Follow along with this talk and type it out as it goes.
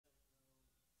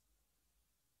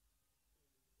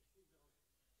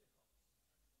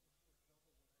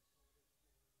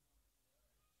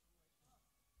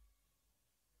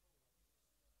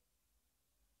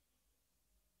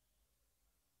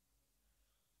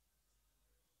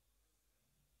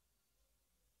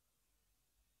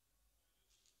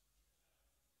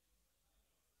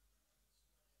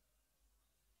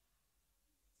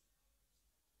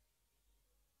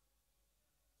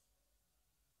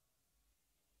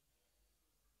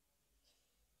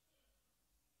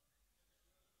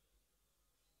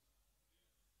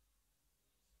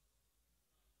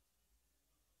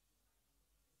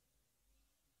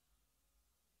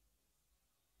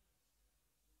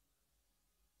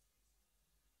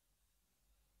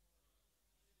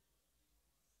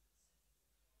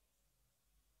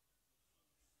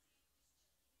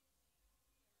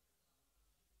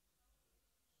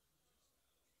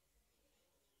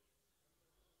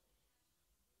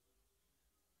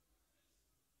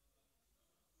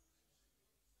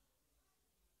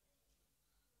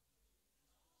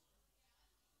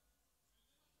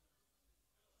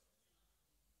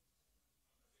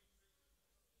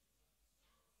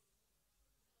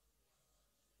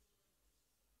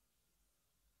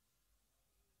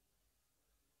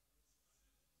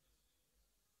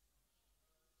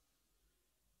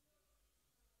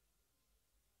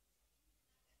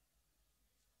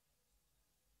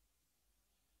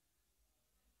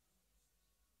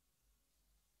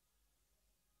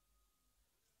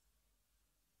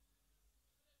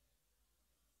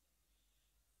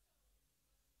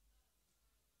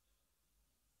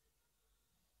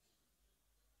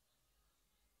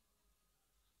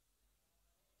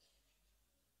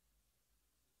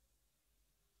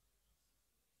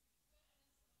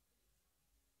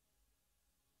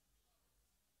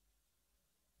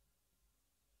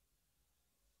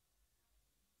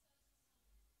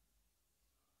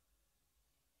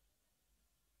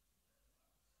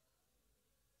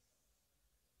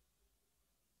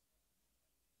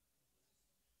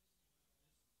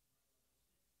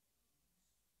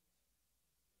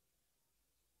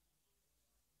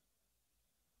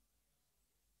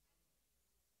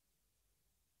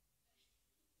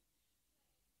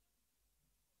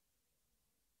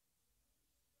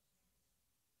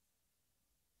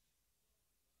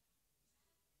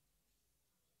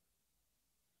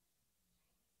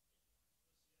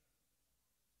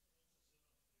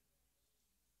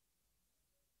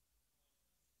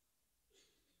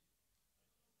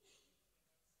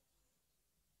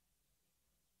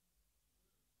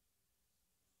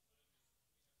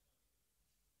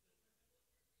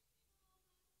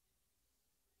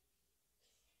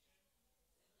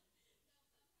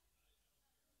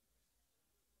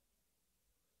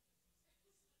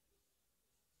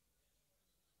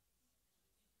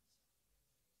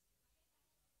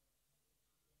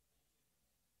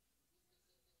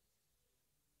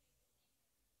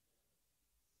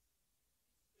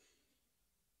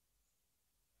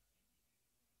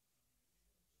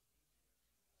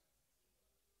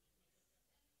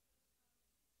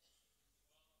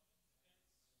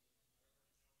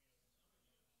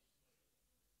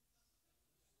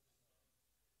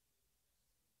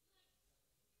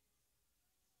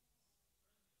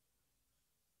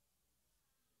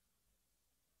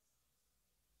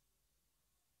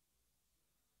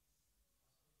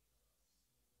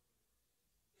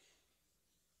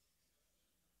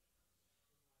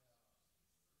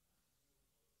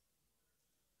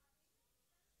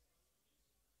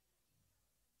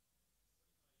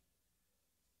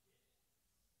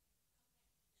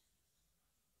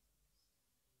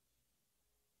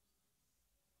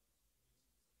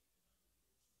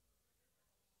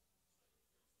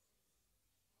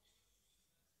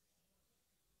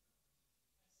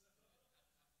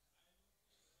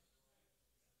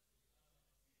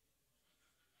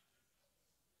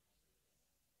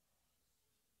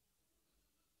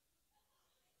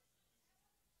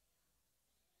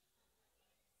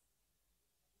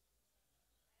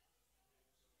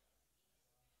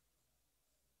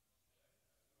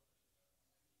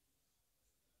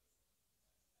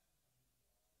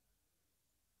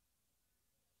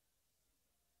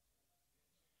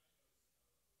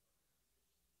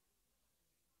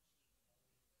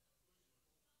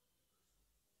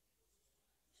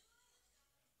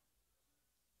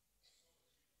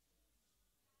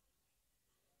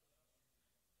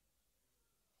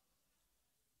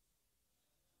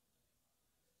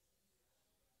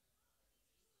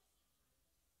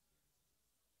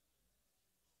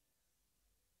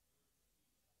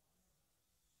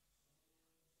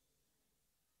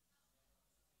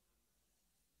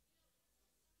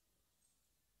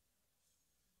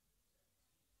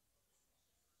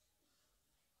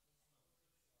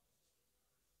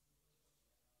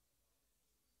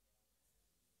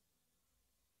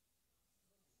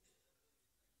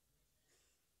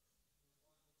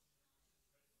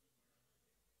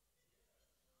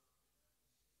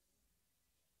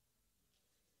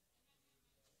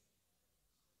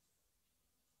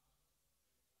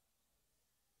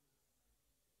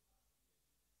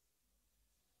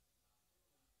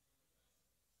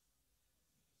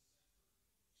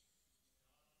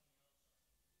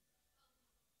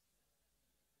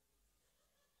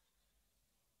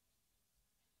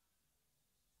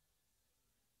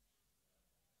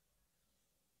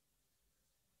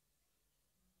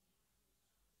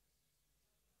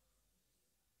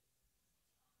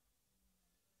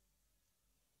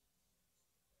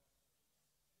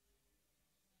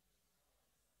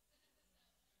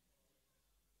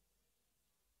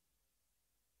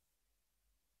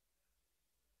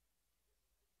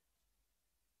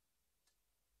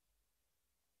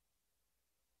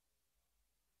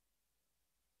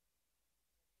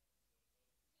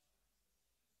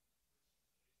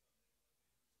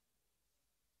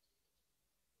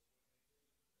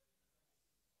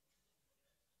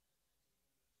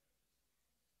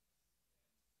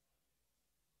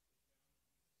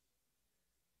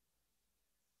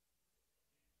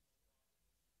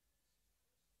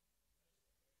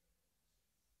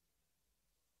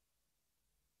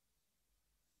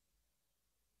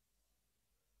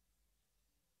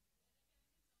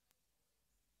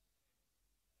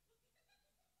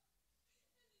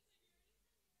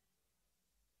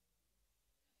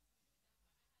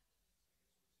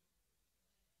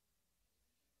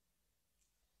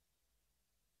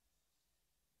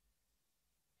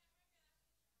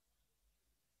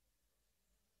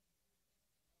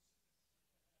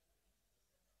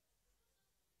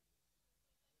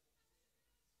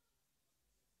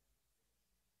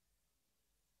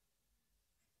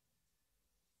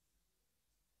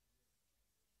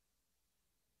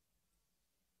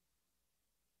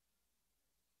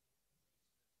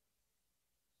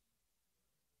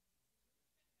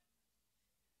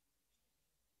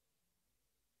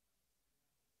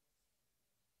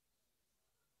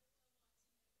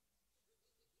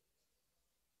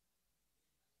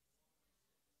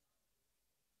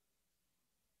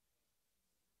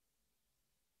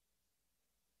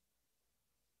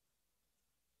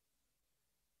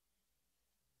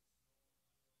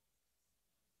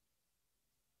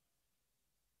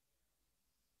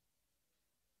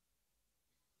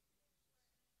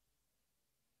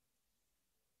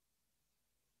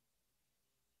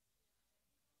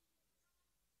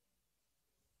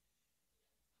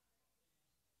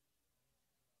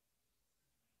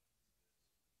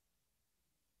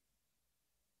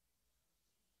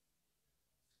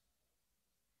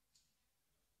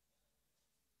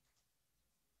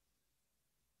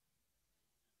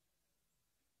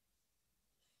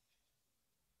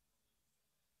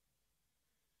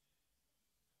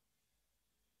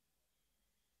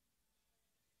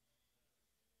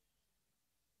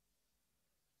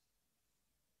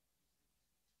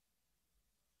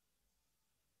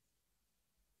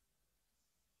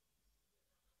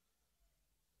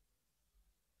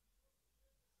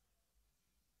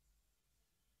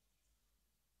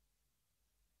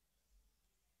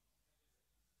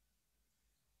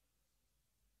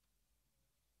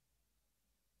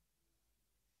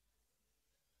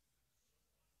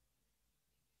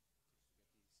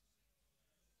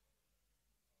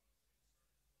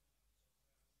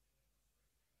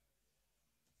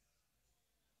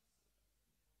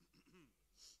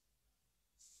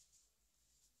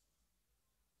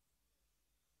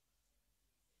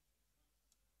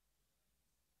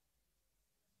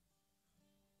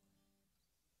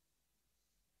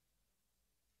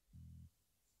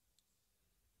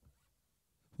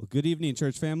Good evening,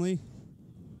 church family.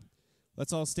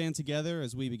 Let's all stand together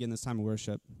as we begin this time of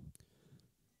worship.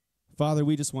 Father,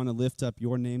 we just want to lift up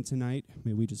your name tonight.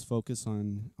 May we just focus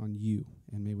on you,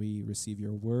 and may we receive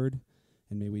your word,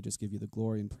 and may we just give you the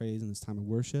glory and praise in this time of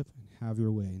worship, and have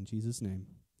your way. In Jesus' name,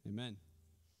 amen.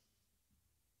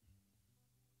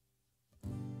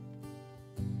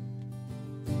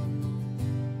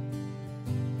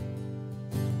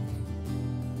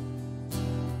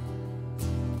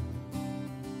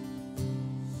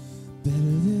 Better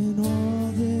than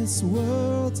all this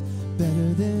world,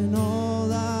 better than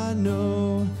all I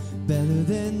know, better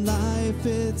than life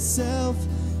itself,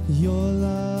 your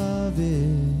love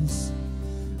is.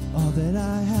 All that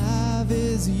I have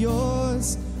is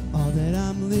yours, all that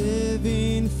I'm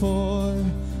living for,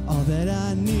 all that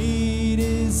I need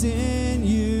is in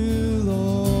you,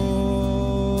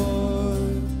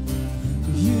 Lord.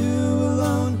 You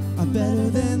alone are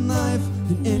better than life,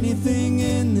 than anything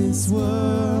in this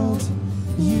world.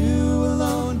 You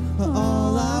alone are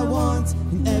all I want,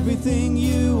 and everything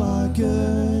you are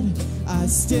good. I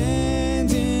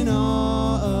stand in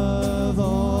awe of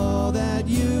all that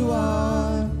you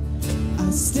are.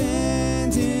 I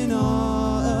stand in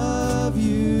awe of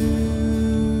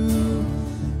you,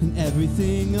 and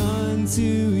everything unto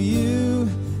you,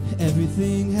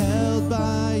 everything held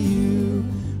by you.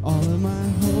 All of my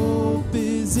hope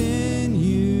is in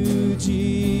you,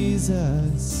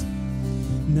 Jesus.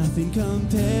 Nothing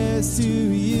compares to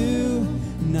you,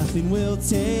 nothing will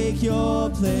take your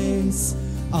place.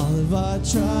 All of our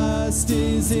trust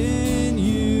is in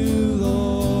you,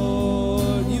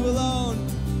 Lord. You alone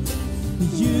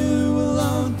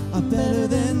are better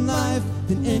than life,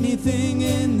 than anything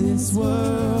in this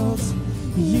world.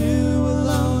 You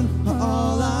alone are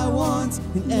all I want,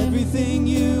 and everything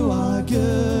you are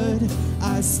good.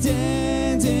 I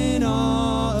stand in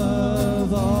awe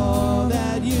of all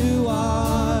that you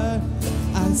are.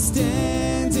 I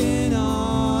stand in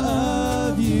awe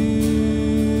of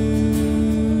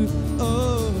you.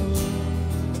 Oh.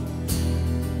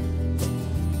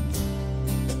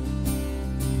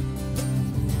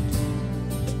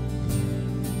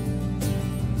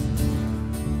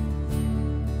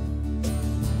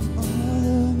 All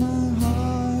of my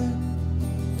heart,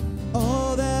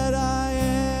 all that I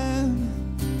am,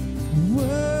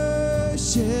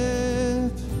 worship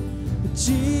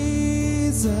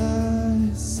Jesus.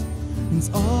 It's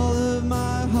all of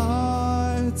my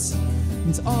heart,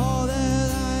 it's all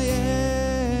that I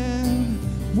am.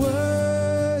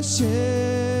 Worship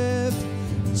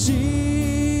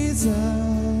Jesus.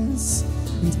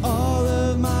 It's all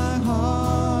of my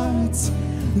heart,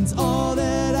 it's all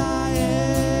that I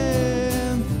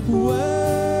am.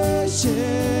 Worship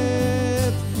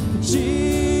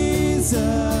Jesus.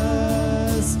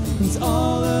 It's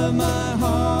all of my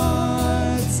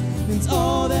heart, it's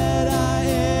all that I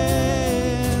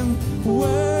am.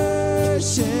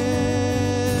 Worship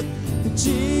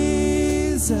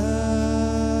Jesus.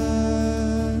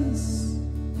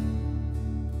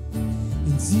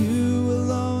 It's you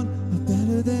alone are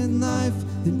better than life,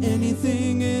 than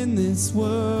anything in this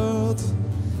world.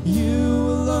 You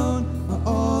alone are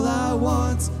all I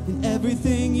want, and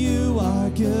everything you are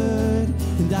good.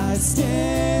 And I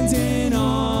stand in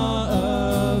awe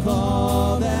of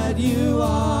all that you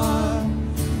are.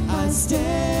 I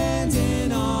stand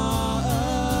in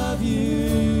awe of you.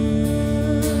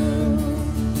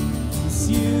 'Cause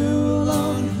you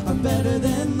alone are better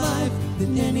than life,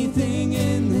 than anything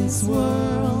in this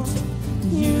world.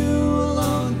 You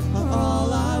alone are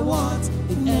all I want,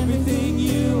 and everything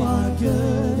you are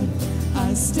good.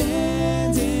 I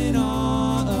stand in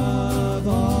awe of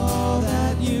all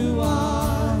that you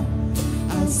are.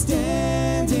 I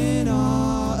stand in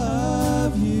awe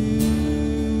of you.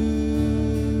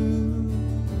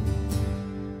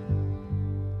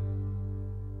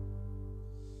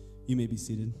 You may be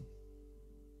seated.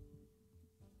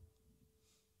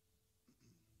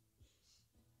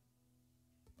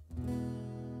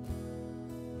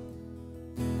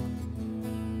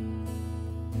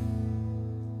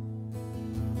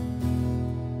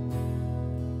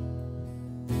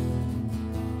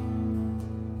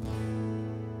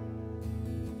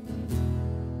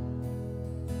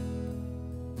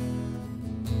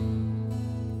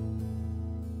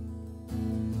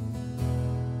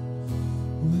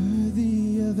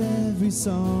 Worthy of every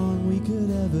song we could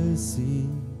ever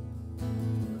sing,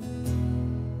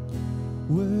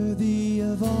 worthy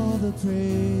of all the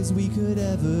praise we could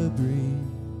ever bring,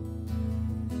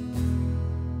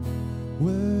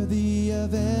 worthy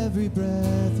of every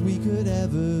breath we could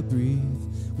ever breathe.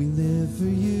 We live for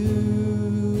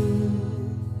you,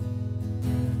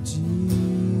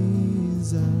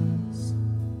 Jesus.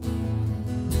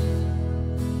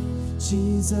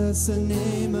 Jesus, a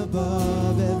name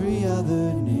above every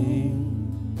other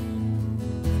name.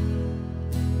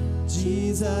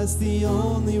 Jesus, the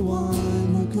only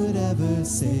one who could ever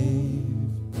save.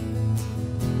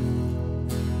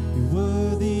 You're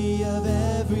worthy of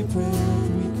every breath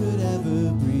we could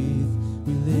ever breathe.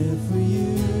 We live for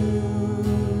you.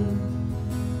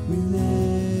 We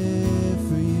live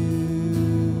for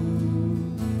you.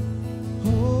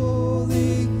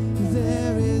 Holy,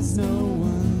 there is no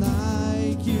one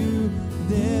like you.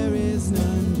 There is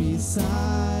none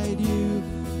beside you.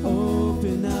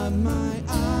 Open up my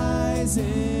eyes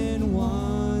in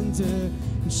wonder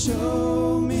and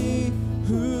show me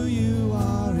who you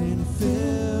are and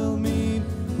fill me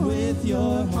with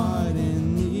your heart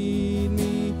and lead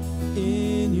me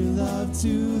in your love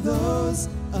to those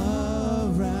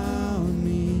around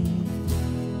me.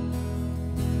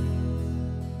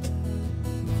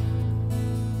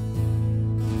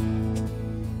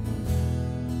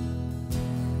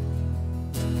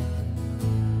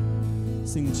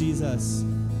 Sing Jesus.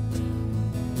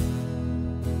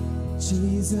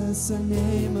 Jesus, a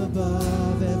name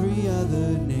above every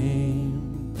other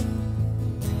name.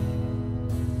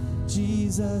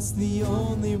 Jesus, the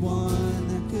only one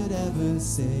that could ever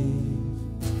save.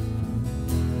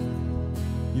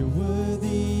 You're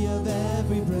worthy of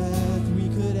every breath we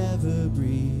could ever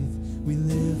breathe. We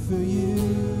live for you.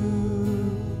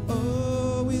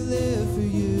 Oh, we live for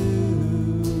you.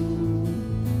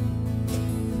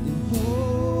 And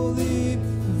holy,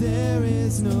 there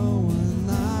is no one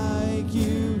like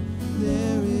you.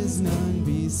 There is none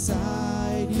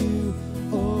beside you.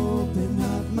 Open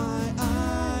up my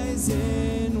eyes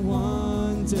in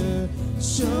wonder.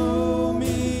 Show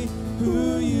me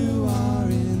who you are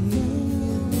and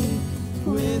lead me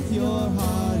with your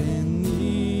heart and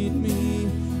lead me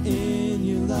in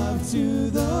your love to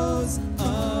those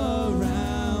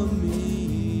around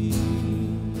me.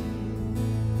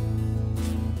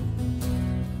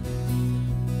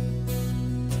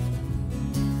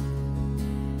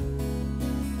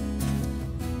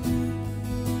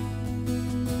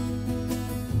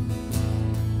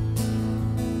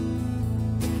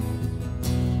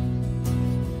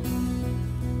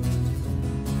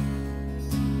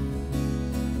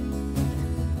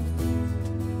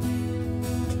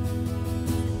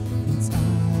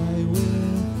 I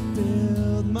will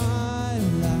build my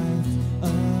life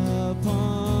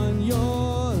upon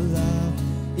your love.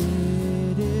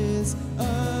 It is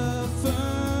a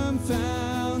firm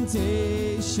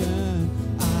foundation.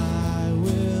 I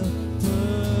will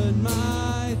put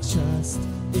my trust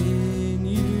in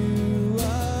you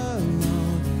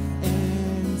alone,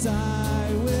 and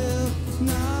I will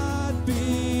not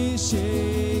be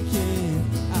shaken.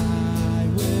 I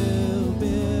will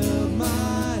build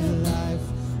my life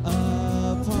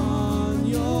upon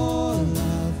your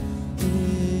love.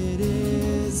 It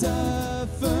is a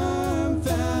firm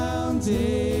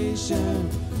foundation.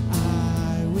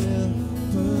 I will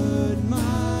put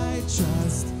my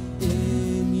trust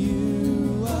in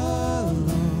you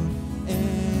alone,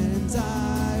 and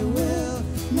I will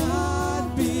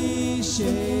not be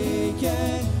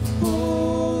shaken.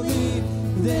 Holy,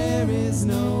 there is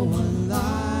no one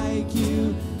like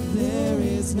you. There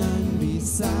is none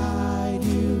beside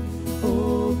you.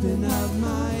 Open up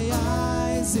my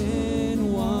eyes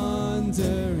in wonder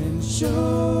and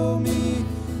show me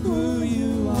who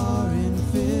you are and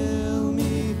fill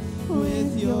me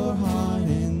with your heart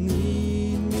and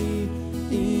lead me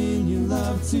in your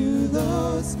love to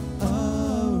those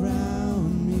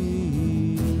around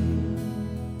me.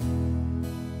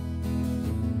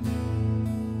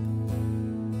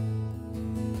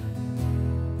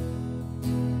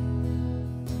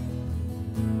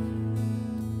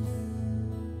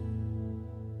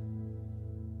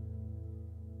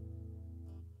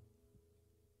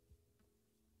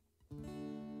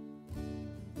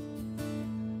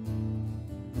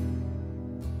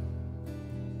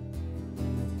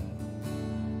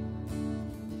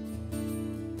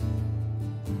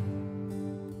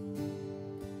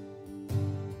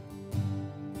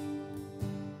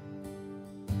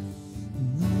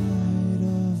 Light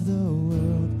of the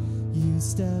world, you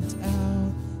stepped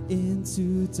out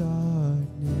into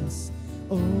darkness.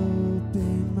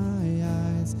 Open my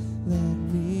eyes, let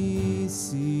me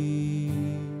see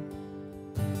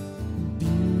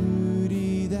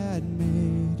beauty that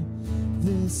made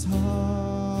this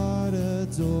heart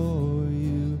adore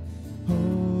you.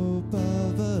 Hope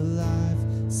of a life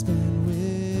spent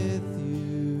with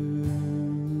you.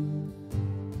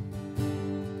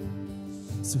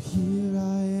 So here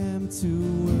I am to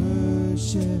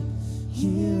worship.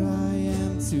 Here I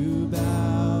am to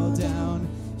bow down.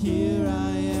 Here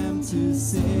I am to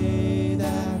say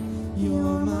that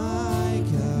you're my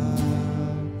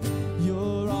God.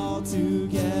 You're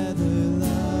altogether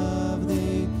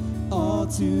lovely,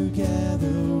 altogether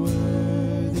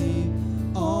worthy,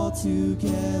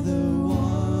 altogether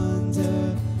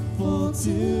wonderful to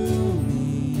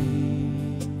me.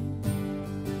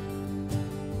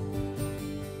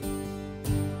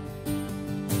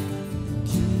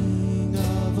 King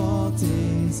of all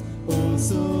days, oh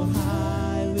so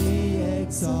highly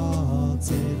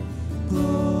exalted,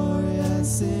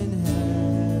 glorious in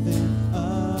heaven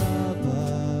above.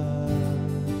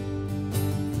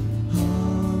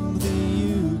 Humbly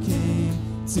you came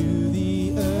to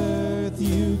the earth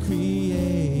you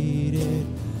created,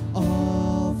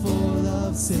 all for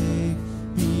love's sake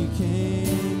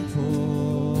became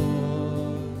poor.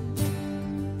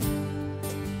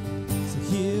 So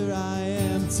here I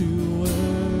am to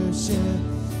worship,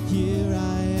 here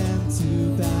I am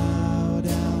to bow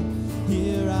down,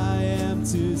 here I am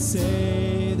to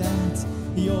say that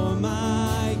you're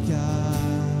my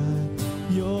God.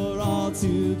 You're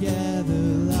altogether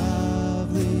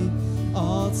lovely,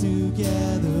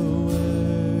 altogether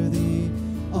worthy,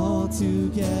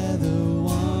 altogether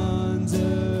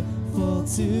wonderful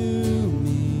to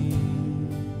me.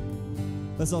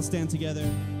 Let's all stand together.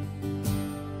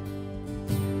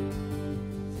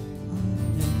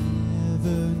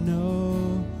 Never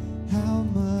know how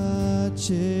much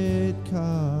it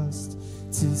cost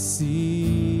to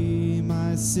see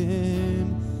my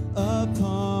sin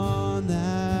upon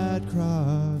that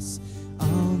cross.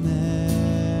 I'll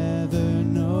never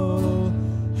know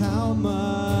how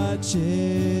much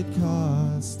it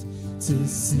cost to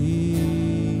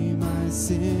see my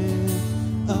sin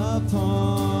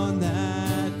upon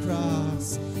that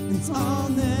cross. And I'll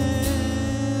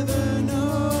never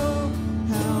know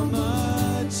how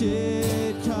much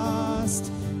it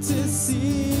cost to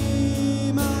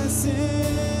see my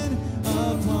sin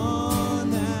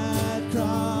upon that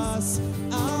cross.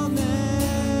 I'll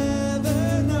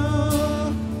never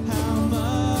know how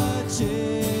much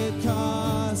it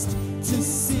cost to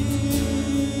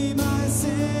see my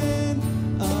sin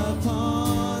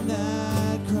upon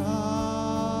that cross.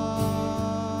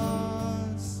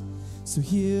 So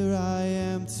here I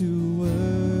am to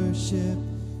worship,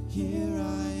 here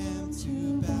I am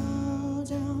to bow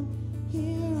down,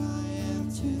 here I am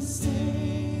to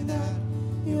say that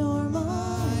you're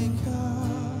my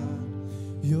God.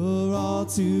 You're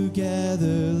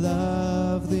altogether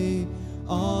lovely,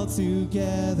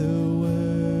 altogether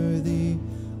worthy,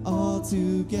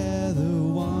 altogether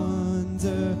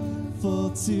wonderful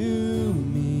to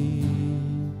me.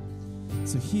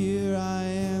 So here I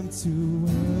am to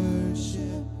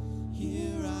worship,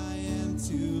 here I am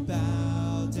to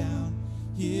bow down,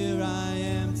 here I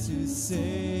am to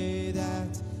say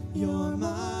that you're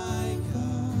my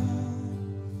God.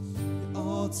 You're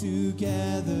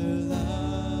altogether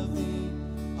lovely,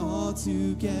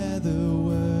 altogether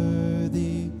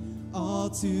worthy,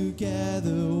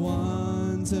 altogether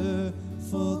wonderful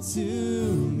to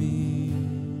me.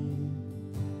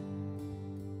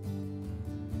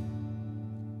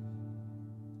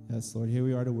 Yes, Lord, here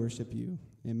we are to worship you.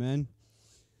 Amen.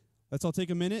 Let's all take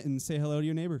a minute and say hello to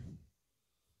your neighbor.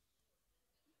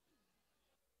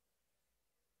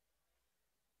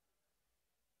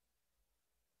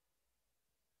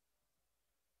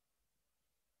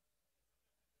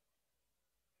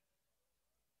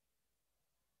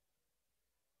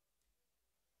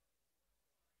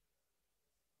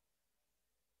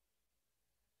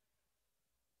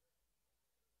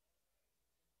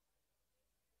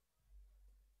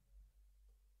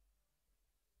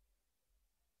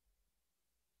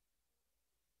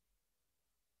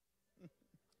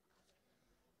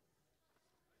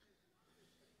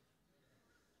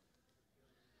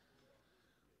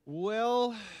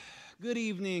 Well, good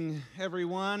evening,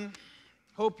 everyone.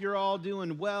 Hope you're all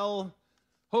doing well.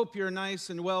 Hope you're nice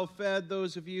and well fed.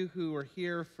 Those of you who are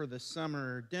here for the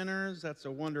summer dinners, that's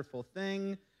a wonderful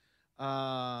thing.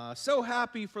 So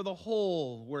happy for the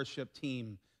whole worship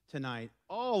team tonight.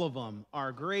 All of them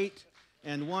are great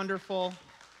and wonderful.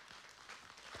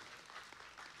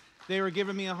 They were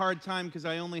giving me a hard time because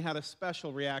I only had a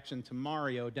special reaction to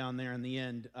Mario down there in the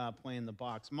end playing the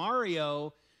box.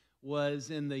 Mario was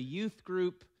in the youth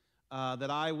group that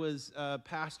I was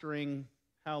pastoring.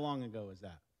 How long ago was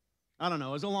that? I don't know.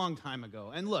 It was a long time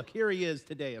ago. And look, here he is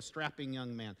today, a strapping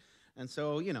young man. And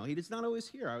so, you know, he's not always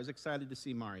here. I was excited to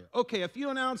see Mario. Okay, a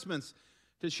few announcements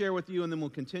to share with you, and then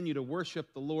we'll continue to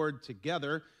worship the Lord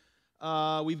together.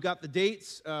 We've got the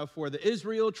dates for the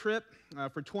Israel trip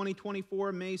for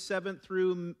 2024, May 7th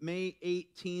through May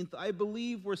 18th. I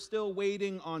believe we're still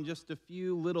waiting on just a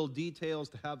few little details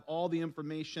to have all the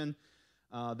information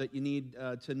that you need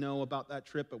to know about that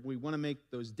trip, but we want to make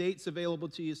those dates available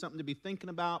to you, something to be thinking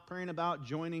about, praying about,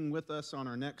 joining with us on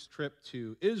our next trip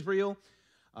to Israel.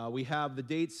 We have the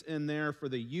dates in there for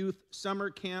the youth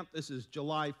summer camp. This is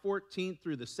July 14th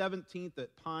through the 17th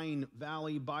at Pine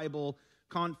Valley Bible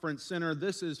Conference Center.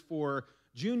 This is for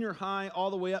junior high all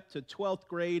the way up to 12th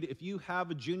grade. If you have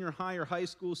a junior high or high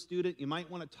school student, you might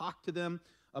want to talk to them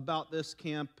about this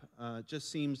camp. It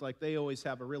just seems like they always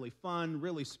have a really fun,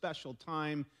 really special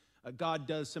time. God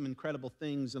does some incredible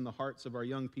things in the hearts of our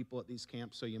young people at these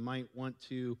camps, so you might want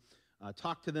to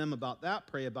talk to them about that,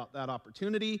 pray about that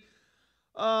opportunity.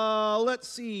 Let's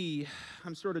see.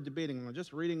 I'm sort of debating. Am I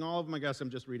just reading all of them? I guess I'm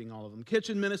just reading all of them.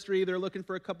 Kitchen ministry, they're looking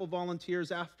for a couple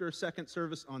volunteers after second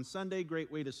service on Sunday. Great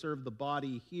way to serve the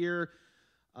body here.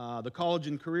 The college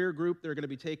and career group, they're going to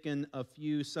be taking a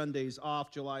few Sundays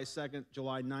off, July 2nd,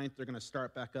 July 9th. They're going to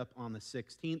start back up on the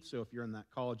 16th. So if you're in that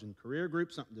college and career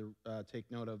group, something to take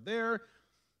note of there.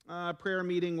 Prayer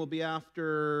meeting will be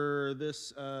after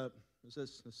this. Is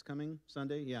this coming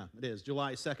Sunday? Yeah, it is,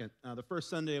 July 2nd. The first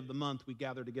Sunday of the month, we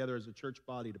gather together as a church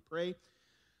body to pray.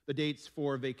 The dates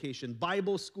for Vacation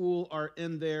Bible School are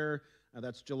in there.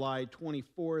 That's July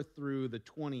 24th through the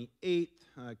 28th.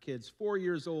 Kids 4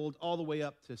 years old all the way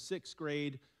up to 6th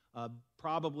grade.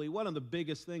 Probably one of the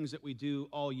biggest things that we do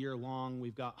all year long.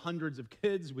 We've got hundreds of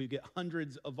kids. We get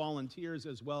hundreds of volunteers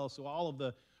as well. So all of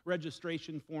the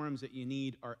registration forms that you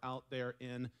need are out there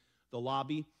in the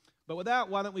lobby. But with that,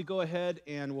 why don't we go ahead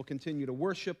and we'll continue to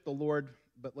worship the Lord,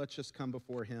 but let's just come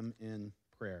before him in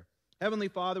prayer. Heavenly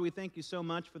Father, we thank you so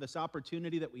much for this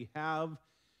opportunity that we have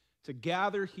to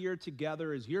gather here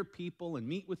together as your people and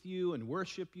meet with you and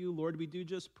worship you. Lord, we do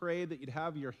just pray that you'd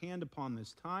have your hand upon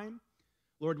this time.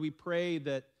 Lord, we pray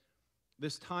that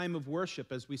this time of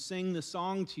worship, as we sing the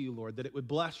song to you, Lord, that it would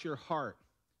bless your heart,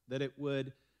 that it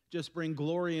would just bring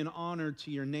glory and honor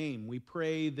to your name. We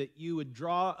pray that you would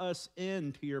draw us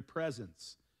into your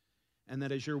presence, and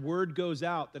that as your word goes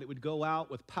out, that it would go out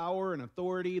with power and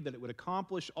authority, that it would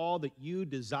accomplish all that you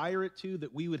desire it to,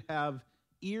 that we would have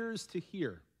ears to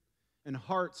hear and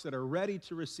hearts that are ready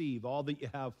to receive all that you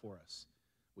have for us.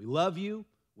 We love you,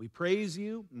 we praise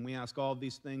you, and we ask all of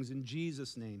these things in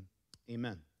Jesus' name.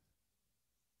 Amen.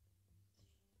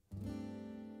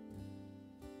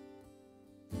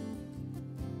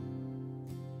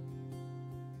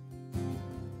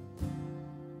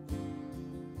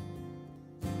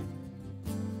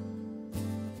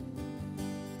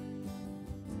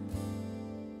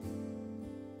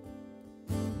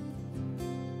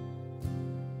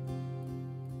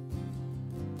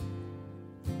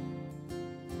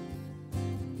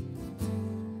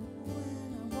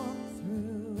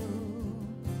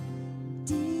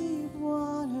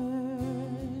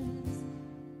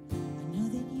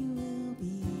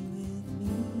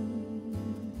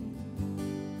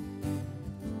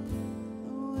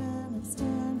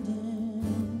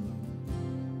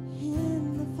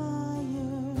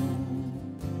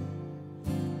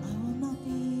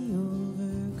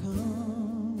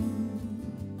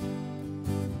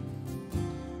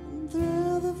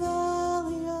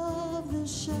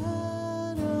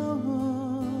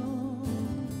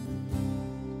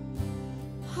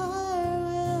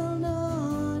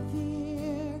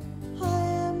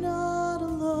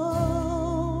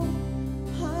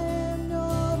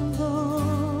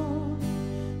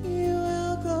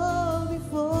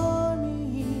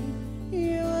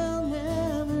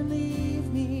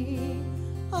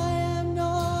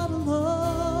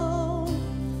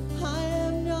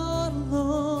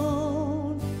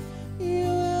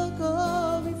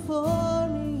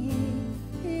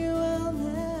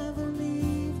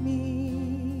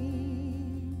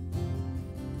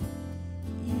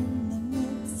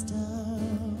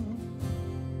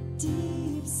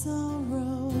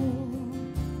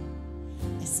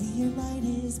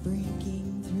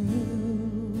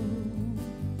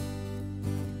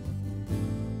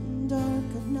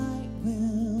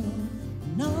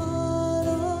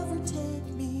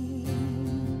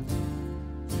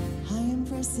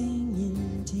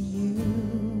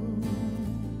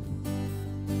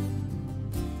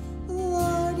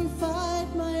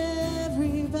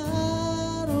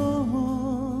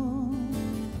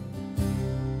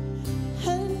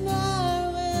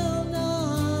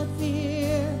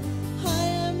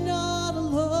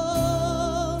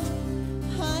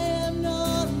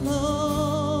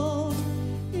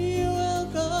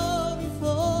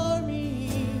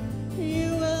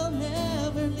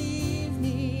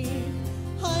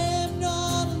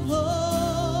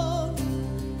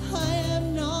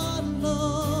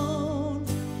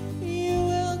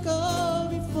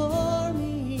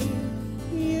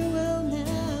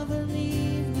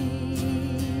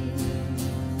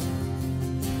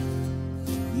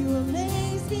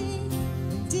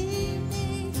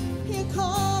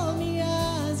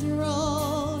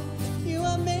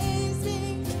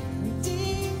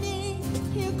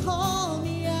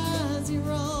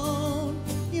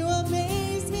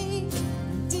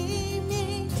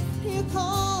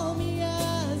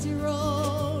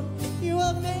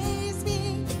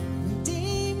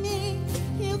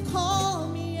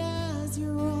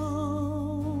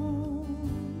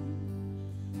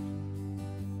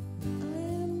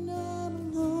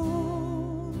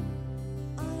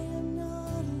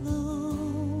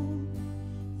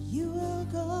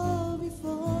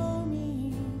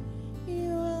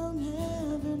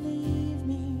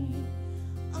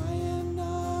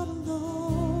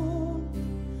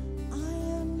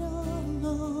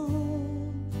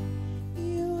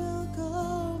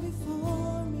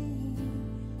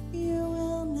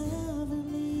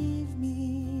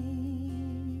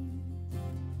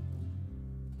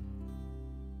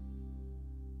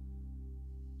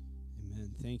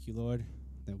 thank you, Lord,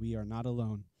 that we are not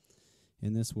alone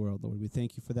in this world, Lord. We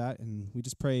thank you for that, and we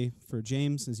just pray for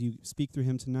James as you speak through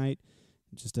him tonight.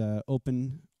 Just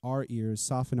open our ears,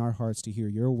 soften our hearts to hear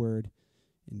your word.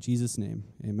 In Jesus' name,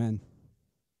 amen.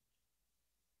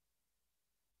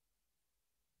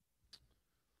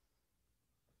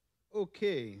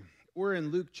 Okay, we're in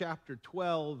Luke chapter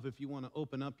 12, if you want to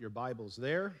open up your Bibles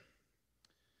there.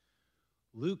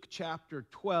 Luke chapter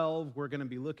 12, we're going to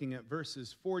be looking at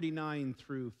verses 49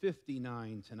 through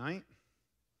 59 tonight.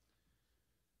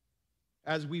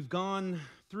 As we've gone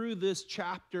through this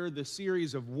chapter, the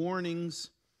series of warnings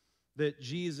that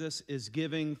Jesus is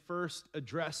giving, first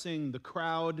addressing the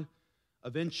crowd,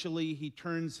 eventually he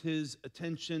turns his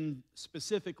attention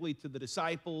specifically to the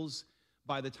disciples.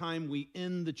 By the time we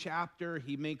end the chapter,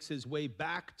 he makes his way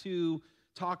back to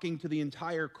talking to the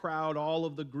entire crowd, all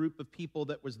of the group of people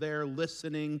that was there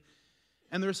listening.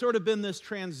 And there's sort of been this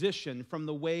transition from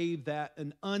the way that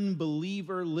an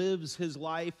unbeliever lives his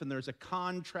life, and there's a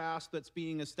contrast that's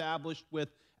being established with,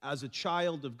 as a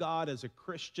child of God, as a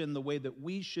Christian, the way that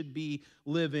we should be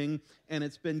living, and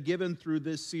it's been given through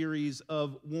this series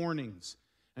of warnings.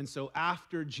 And so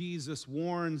after Jesus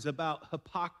warns about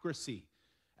hypocrisy,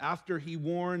 after he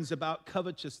warns about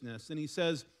covetousness, and he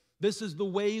says, this is the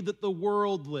way that the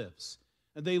world lives.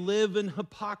 And they live in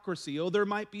hypocrisy. Oh, there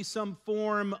might be some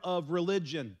form of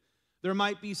religion. There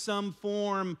might be some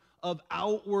form of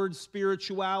outward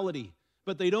spirituality.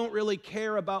 But they don't really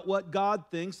care about what God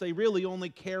thinks. They really only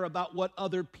care about what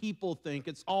other people think.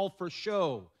 It's all for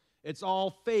show. It's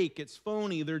all fake. It's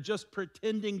phony. They're just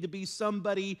pretending to be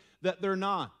somebody that they're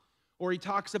not. Or he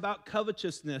talks about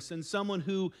covetousness and someone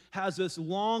who has this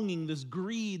longing, this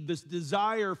greed, this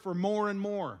desire for more and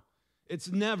more. It's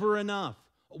never enough.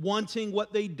 Wanting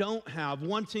what they don't have,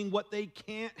 wanting what they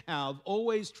can't have,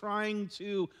 always trying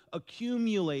to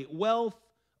accumulate wealth,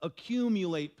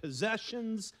 accumulate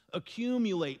possessions,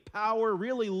 accumulate power,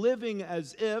 really living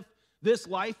as if this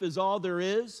life is all there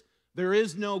is. There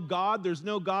is no God. There's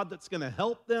no God that's going to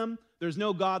help them. There's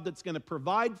no God that's going to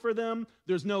provide for them.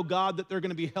 There's no God that they're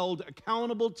going to be held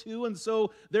accountable to. And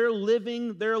so they're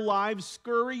living their lives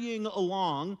scurrying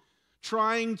along,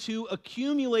 trying to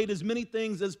accumulate as many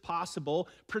things as possible,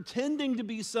 pretending to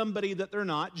be somebody that they're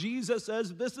not. Jesus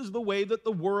says this is the way that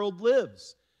the world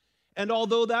lives. And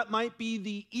although that might be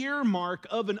the earmark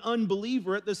of an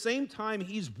unbeliever, at the same time,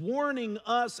 he's warning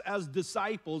us as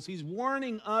disciples, he's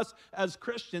warning us as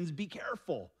Christians, be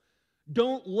careful.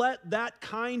 Don't let that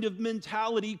kind of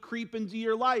mentality creep into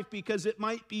your life, because it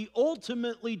might be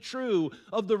ultimately true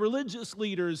of the religious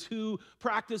leaders who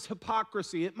practice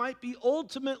hypocrisy. It might be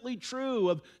ultimately true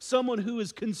of someone who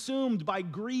is consumed by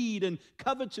greed and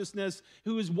covetousness,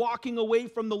 who is walking away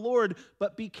from the Lord.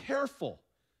 But be careful,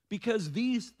 because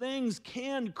these things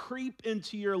can creep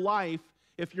into your life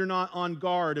if you're not on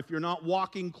guard, if you're not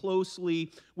walking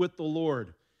closely with the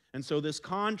Lord. And so this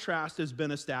contrast has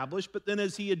been established, but then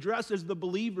as he addresses the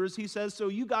believers, he says, so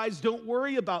you guys don't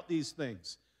worry about these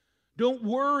things. Don't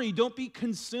worry, don't be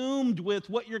consumed with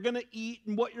what you're going to eat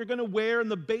and what you're going to wear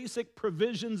and the basic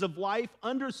provisions of life.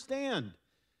 Understand,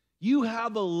 you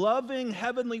have a loving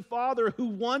heavenly Father who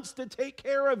wants to take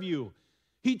care of you.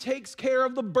 He takes care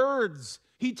of the birds.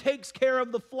 He takes care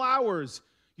of the flowers.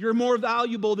 You're more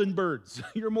valuable than birds.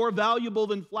 You're more valuable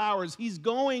than flowers. He's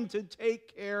going to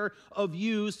take care of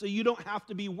you, so you don't have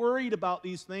to be worried about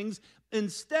these things.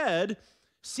 Instead,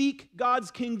 seek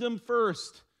God's kingdom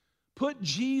first. Put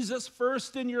Jesus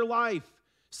first in your life.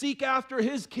 Seek after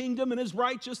his kingdom and his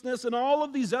righteousness, and all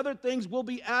of these other things will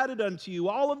be added unto you.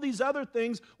 All of these other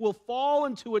things will fall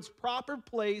into its proper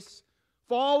place,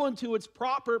 fall into its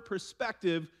proper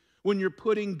perspective when you're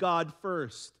putting God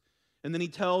first. And then he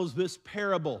tells this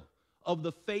parable of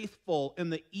the faithful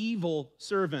and the evil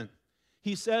servant.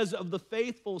 He says of the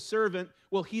faithful servant,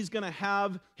 well, he's going to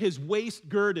have his waist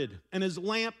girded and his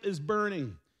lamp is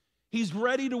burning. He's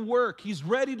ready to work. He's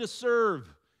ready to serve.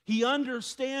 He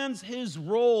understands his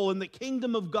role in the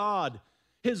kingdom of God.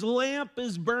 His lamp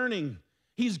is burning.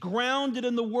 He's grounded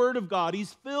in the Word of God.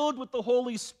 He's filled with the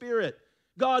Holy Spirit.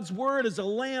 God's Word is a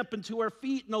lamp unto our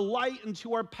feet and a light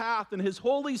unto our path. And his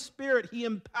Holy Spirit, he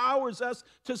empowers us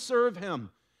to serve him.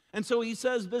 And so he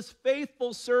says this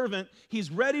faithful servant,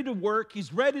 he's ready to work,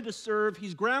 he's ready to serve,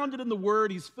 he's grounded in the Word,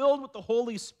 he's filled with the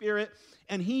Holy Spirit,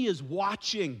 and he is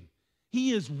watching.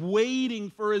 He is waiting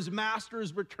for his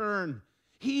master's return.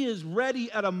 He is ready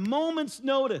at a moment's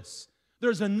notice.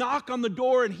 There's a knock on the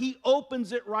door, and he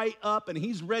opens it right up, and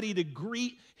he's ready to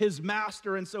greet his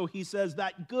master. And so he says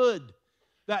that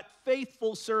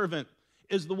faithful servant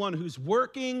is the one who's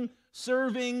working,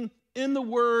 serving, in the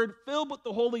Word, filled with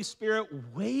the Holy Spirit,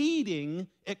 waiting,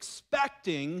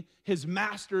 expecting his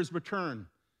master's return.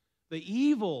 The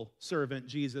evil servant,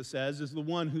 Jesus says, is the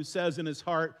one who says in his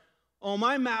heart, oh,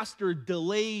 my master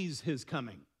delays his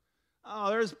coming. Oh,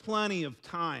 there's plenty of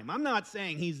time. I'm not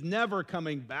saying he's never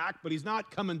coming back, but he's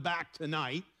not coming back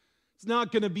tonight. It's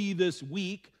not going to be this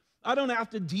week. I don't have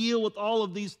to deal with all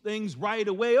of these things right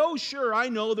away. Oh, sure, I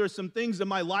know there's some things in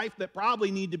my life that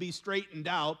probably need to be straightened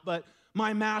out, but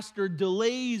my master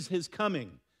delays his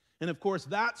coming. And of course,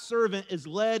 that servant is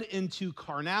led into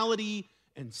carnality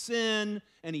and sin,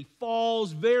 and he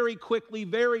falls very quickly,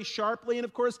 very sharply. And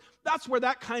of course, that's where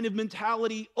that kind of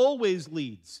mentality always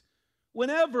leads.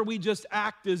 Whenever we just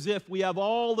act as if we have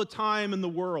all the time in the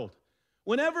world,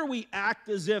 whenever we act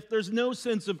as if there's no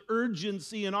sense of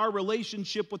urgency in our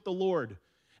relationship with the Lord,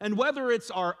 and whether it's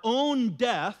our own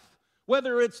death,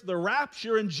 whether it's the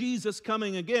rapture and Jesus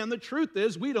coming again, the truth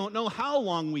is we don't know how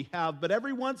long we have, but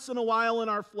every once in a while in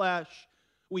our flesh,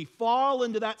 we fall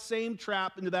into that same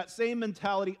trap, into that same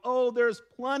mentality. Oh, there's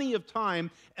plenty of time,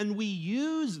 and we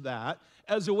use that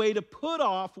as a way to put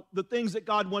off the things that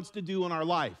God wants to do in our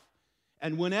life.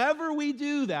 And whenever we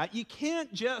do that, you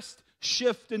can't just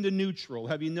shift into neutral.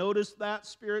 Have you noticed that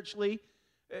spiritually?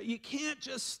 You can't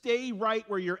just stay right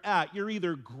where you're at. You're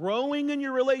either growing in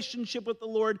your relationship with the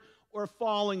Lord or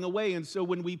falling away. And so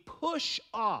when we push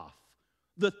off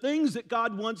the things that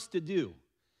God wants to do,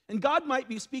 and God might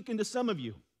be speaking to some of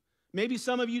you, maybe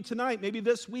some of you tonight, maybe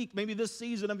this week, maybe this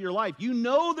season of your life, you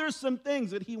know there's some things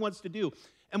that he wants to do.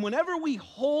 And whenever we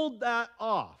hold that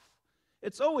off,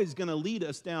 it's always going to lead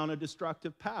us down a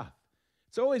destructive path.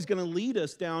 It's always going to lead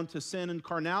us down to sin and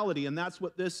carnality, and that's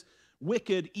what this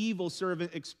wicked, evil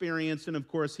servant experienced, and of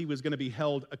course, he was going to be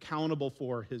held accountable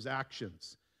for his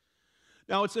actions.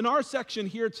 Now, it's in our section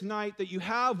here tonight that you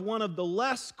have one of the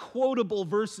less quotable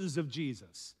verses of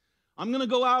Jesus. I'm going to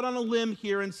go out on a limb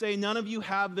here and say none of you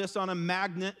have this on a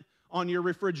magnet on your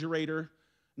refrigerator.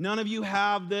 None of you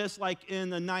have this like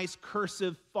in a nice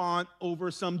cursive font over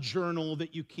some journal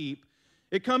that you keep.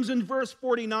 It comes in verse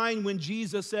 49 when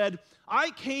Jesus said,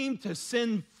 I came to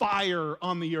send fire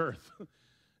on the earth.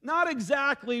 Not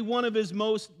exactly one of his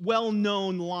most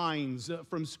well-known lines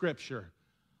from Scripture.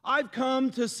 I've come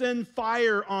to send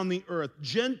fire on the earth.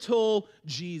 Gentle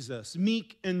Jesus,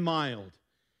 meek and mild.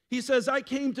 He says, I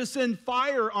came to send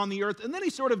fire on the earth. And then he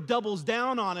sort of doubles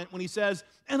down on it when he says,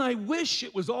 and I wish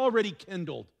it was already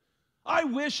kindled. I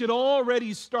wish it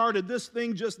already started. This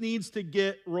thing just needs to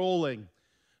get rolling.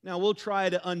 Now, we'll try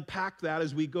to unpack that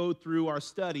as we go through our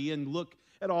study and look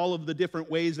at all of the different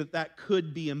ways that that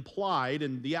could be implied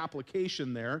and the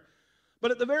application there.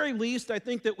 But at the very least, I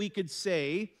think that we could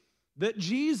say that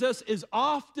Jesus is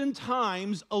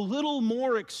oftentimes a little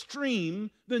more extreme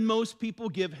than most people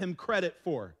give him credit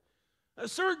for.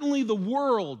 Certainly, the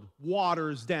world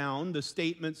waters down the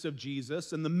statements of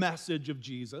Jesus and the message of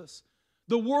Jesus.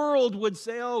 The world would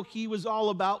say, oh, he was all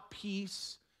about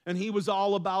peace, and he was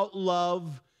all about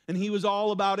love, and he was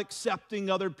all about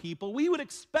accepting other people. We would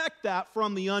expect that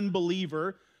from the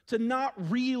unbeliever to not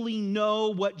really know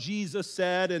what Jesus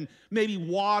said and maybe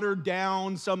water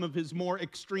down some of his more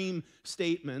extreme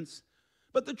statements.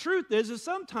 But the truth is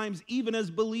sometimes even as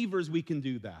believers we can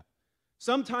do that.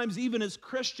 Sometimes even as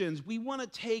Christians, we want to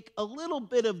take a little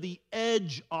bit of the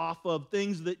edge off of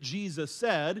things that Jesus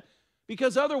said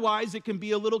because otherwise it can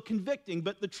be a little convicting.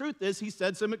 But the truth is he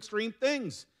said some extreme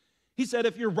things. He said,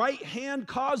 if your right hand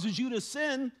causes you to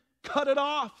sin, cut it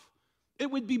off. It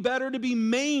would be better to be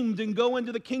maimed and go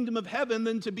into the kingdom of heaven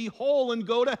than to be whole and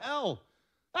go to hell.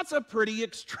 That's a pretty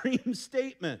extreme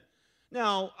statement.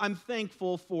 Now, I'm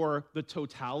thankful for the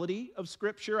totality of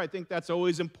Scripture. I think that's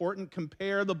always important.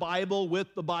 Compare the Bible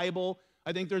with the Bible.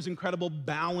 I think there's incredible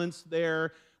balance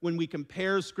there. When we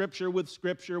compare Scripture with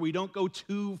Scripture, we don't go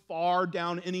too far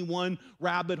down any one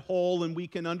rabbit hole, and we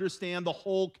can understand the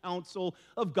whole counsel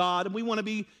of God. And we want to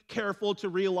be careful to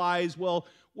realize, well,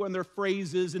 when there are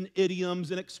phrases and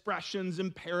idioms and expressions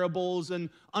and parables and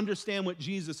understand what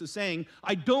Jesus is saying,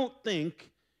 I don't think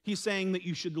he's saying that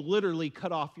you should literally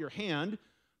cut off your hand,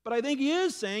 but I think he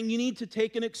is saying you need to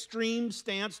take an extreme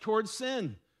stance towards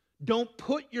sin. Don't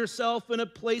put yourself in a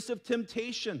place of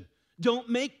temptation. Don't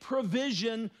make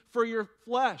provision for your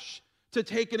flesh to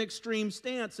take an extreme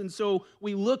stance. And so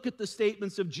we look at the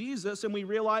statements of Jesus and we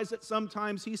realize that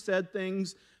sometimes he said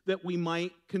things that we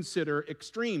might consider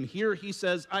extreme. Here he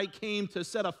says, I came to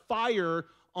set a fire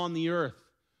on the earth.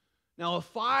 Now, a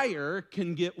fire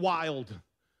can get wild.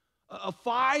 A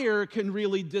fire can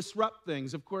really disrupt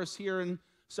things. Of course, here in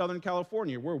Southern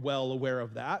California, we're well aware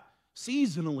of that.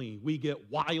 Seasonally, we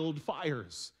get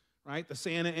wildfires. right? The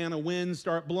Santa Ana winds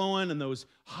start blowing and those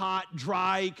hot,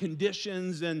 dry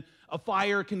conditions, and a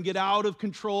fire can get out of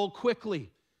control quickly.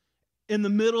 In the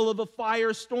middle of a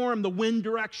firestorm, the wind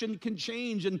direction can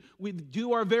change, and we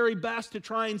do our very best to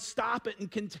try and stop it and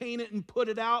contain it and put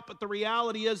it out. But the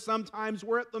reality is sometimes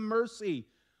we're at the mercy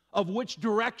of which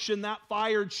direction that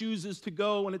fire chooses to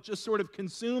go, and it's just sort of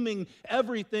consuming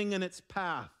everything in its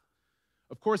path.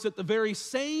 Of course, at the very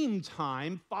same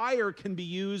time, fire can be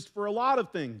used for a lot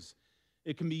of things.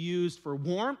 It can be used for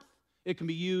warmth. It can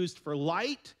be used for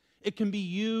light. It can be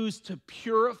used to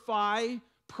purify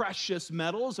precious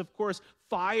metals. Of course,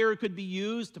 fire could be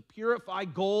used to purify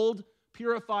gold,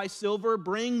 purify silver,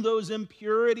 bring those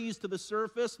impurities to the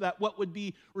surface, that what would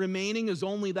be remaining is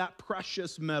only that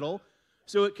precious metal.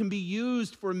 So it can be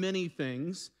used for many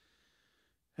things.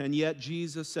 And yet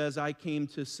Jesus says, I came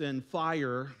to send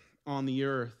fire on the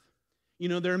earth. You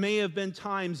know, there may have been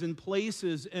times and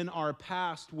places in our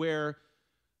past where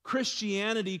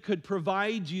Christianity could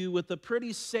provide you with a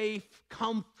pretty safe,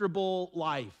 comfortable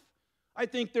life. I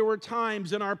think there were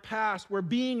times in our past where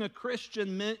being a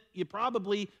Christian meant you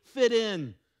probably fit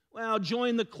in. Well,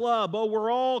 join the club. Oh,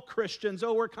 we're all Christians.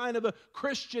 Oh, we're kind of a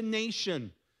Christian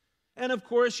nation. And of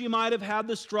course, you might have had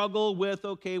the struggle with,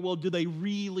 okay, well, do they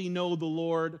really know the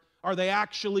Lord? Are they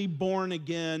actually born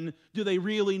again? Do they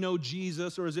really know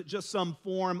Jesus, or is it just some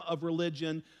form of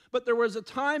religion? But there was a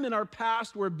time in our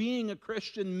past where being a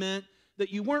Christian meant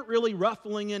that you weren't really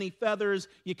ruffling any feathers.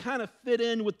 You kind of fit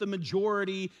in with the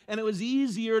majority, and it was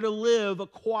easier to live a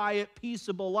quiet,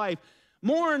 peaceable life.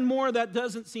 More and more, that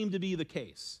doesn't seem to be the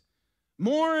case.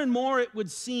 More and more, it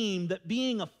would seem that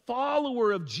being a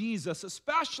follower of Jesus,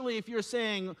 especially if you're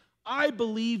saying, I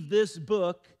believe this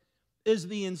book is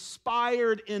the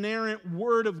inspired, inerrant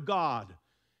Word of God.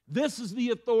 This is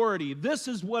the authority. This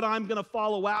is what I'm going to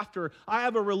follow after. I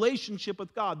have a relationship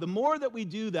with God. The more that we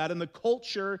do that in the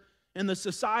culture and the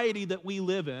society that we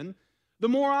live in, the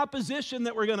more opposition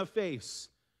that we're going to face.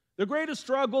 The greater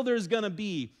struggle there's going to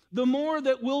be. The more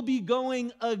that we'll be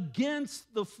going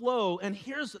against the flow. And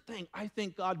here's the thing. I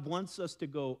think God wants us to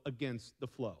go against the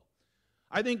flow.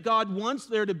 I think God wants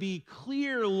there to be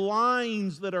clear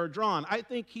lines that are drawn. I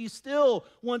think He still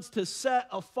wants to set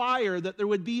a fire, that there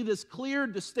would be this clear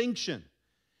distinction.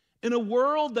 In a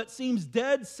world that seems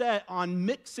dead set on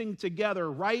mixing together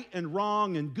right and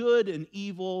wrong and good and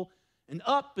evil, and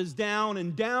up is down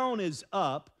and down is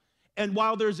up, and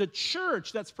while there's a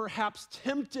church that's perhaps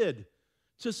tempted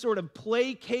to sort of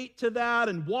placate to that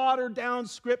and water down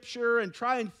Scripture and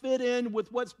try and fit in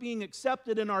with what's being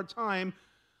accepted in our time,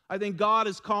 I think God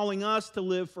is calling us to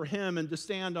live for Him and to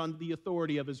stand on the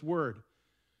authority of His Word.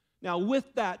 Now,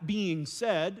 with that being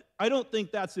said, I don't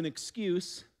think that's an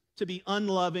excuse to be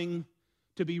unloving,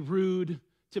 to be rude,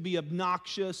 to be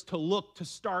obnoxious, to look to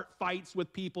start fights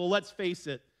with people. Let's face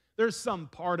it, there's some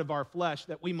part of our flesh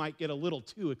that we might get a little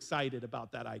too excited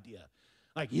about that idea.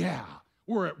 Like, yeah,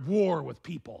 we're at war with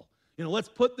people. You know, let's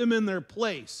put them in their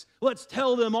place. Let's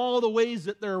tell them all the ways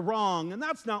that they're wrong. And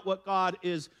that's not what God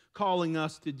is calling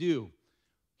us to do.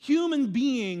 Human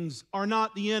beings are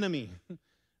not the enemy.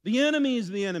 The enemy is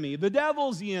the enemy. The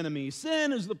devil's the enemy.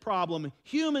 Sin is the problem.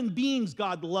 Human beings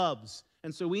God loves.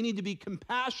 And so we need to be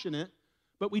compassionate,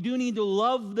 but we do need to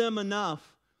love them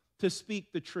enough to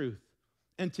speak the truth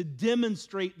and to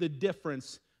demonstrate the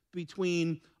difference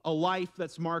between a life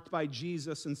that's marked by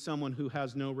Jesus and someone who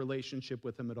has no relationship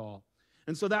with Him at all.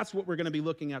 And so that's what we're going to be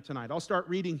looking at tonight. I'll start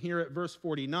reading here at verse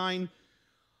 49.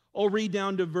 I'll read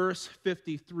down to verse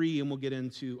 53, and we'll get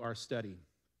into our study.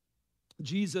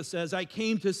 Jesus says, I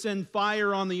came to send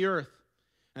fire on the earth,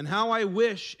 and how I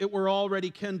wish it were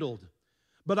already kindled.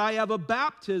 But I have a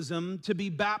baptism to be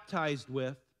baptized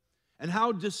with, and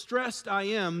how distressed I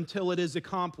am till it is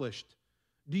accomplished.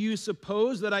 Do you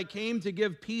suppose that I came to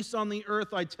give peace on the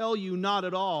earth? I tell you, not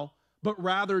at all, but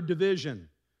rather division.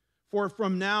 For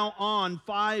from now on,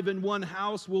 5 in one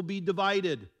house will be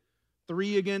divided,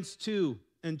 3 against 2,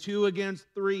 and 2 against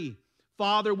 3.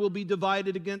 Father will be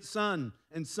divided against son,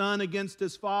 and son against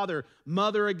his father,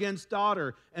 mother against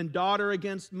daughter, and daughter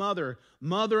against mother,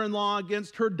 mother-in-law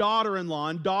against her daughter-in-law,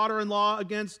 and daughter-in-law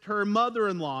against her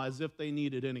mother-in-law, as if they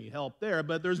needed any help there.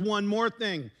 But there's one more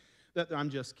thing. I'm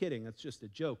just kidding. It's just a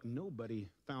joke. Nobody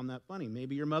found that funny.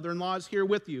 Maybe your mother-in-law is here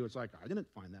with you. It's like, I didn't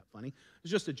find that funny.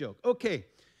 It's just a joke. Okay.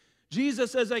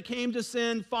 Jesus says, I came to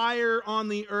send fire on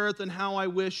the earth, and how I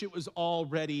wish it was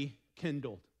already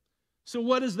kindled. So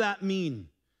what does that mean?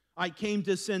 I came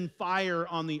to send fire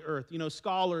on the earth. You know,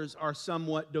 scholars are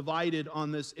somewhat divided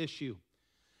on this issue.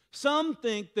 Some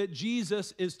think that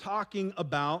Jesus is talking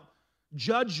about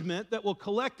judgment that will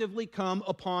collectively come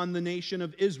upon the nation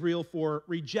of Israel for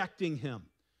rejecting Him.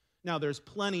 Now, there's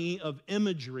plenty of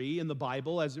imagery in the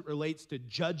Bible as it relates to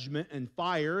judgment and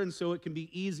fire, and so it can be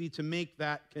easy to make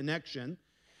that connection.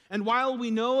 And while we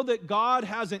know that God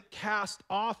hasn't cast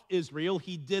off Israel,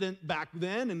 he didn't back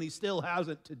then, and he still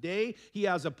hasn't today. He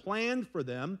has a plan for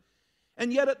them.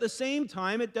 And yet at the same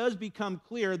time, it does become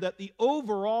clear that the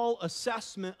overall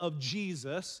assessment of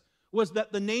Jesus was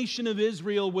that the nation of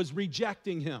Israel was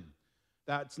rejecting him.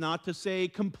 That's not to say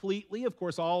completely. Of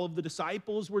course, all of the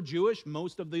disciples were Jewish.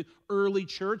 Most of the early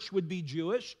church would be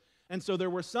Jewish. And so there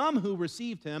were some who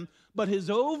received him. But his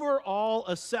overall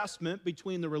assessment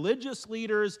between the religious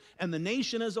leaders and the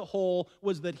nation as a whole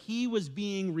was that he was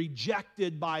being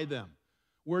rejected by them.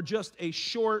 We're just a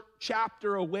short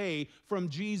chapter away from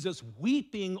Jesus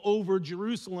weeping over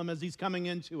Jerusalem as he's coming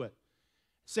into it,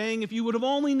 saying, if you would have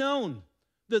only known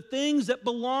the things that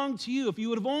belong to you, if you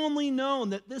would have only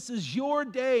known that this is your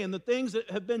day and the things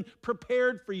that have been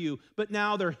prepared for you, but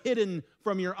now they're hidden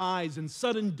from your eyes and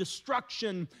sudden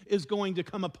destruction is going to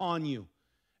come upon you.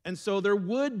 And so there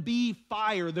would be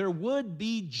fire, there would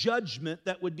be judgment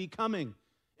that would be coming.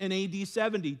 In AD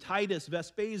 70, Titus,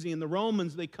 Vespasian, the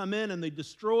Romans, they come in and they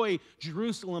destroy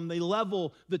Jerusalem. They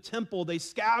level the temple. They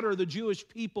scatter the Jewish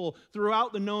people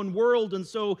throughout the known world. And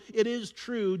so it is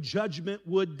true, judgment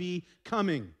would be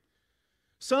coming.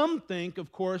 Some think,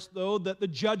 of course, though, that the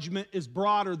judgment is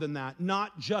broader than that,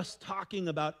 not just talking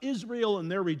about Israel and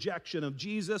their rejection of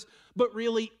Jesus, but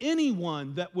really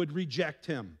anyone that would reject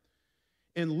him.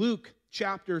 In Luke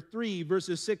chapter 3,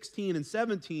 verses 16 and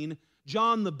 17,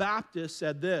 John the Baptist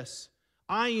said this,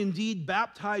 I indeed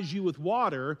baptize you with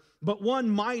water, but one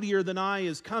mightier than I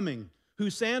is coming,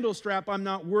 whose sandal strap I'm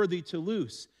not worthy to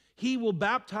loose. He will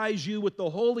baptize you with the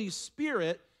Holy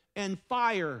Spirit and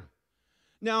fire.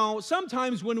 Now,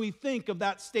 sometimes when we think of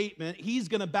that statement, he's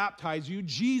going to baptize you,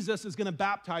 Jesus is going to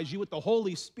baptize you with the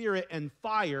Holy Spirit and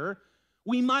fire,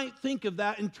 we might think of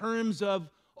that in terms of,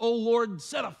 oh, Lord,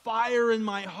 set a fire in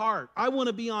my heart. I want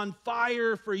to be on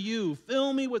fire for you.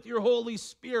 Fill me with your Holy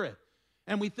Spirit.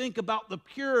 And we think about the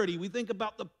purity. We think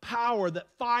about the power that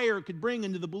fire could bring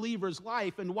into the believer's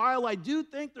life. And while I do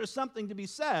think there's something to be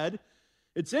said,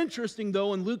 it's interesting,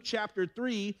 though, in Luke chapter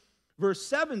 3, verse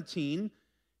 17,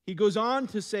 he goes on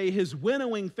to say, his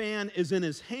winnowing fan is in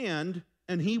his hand,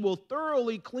 and he will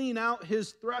thoroughly clean out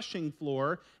his threshing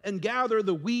floor and gather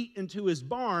the wheat into his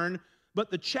barn, but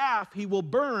the chaff he will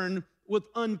burn with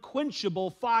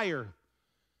unquenchable fire.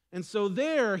 And so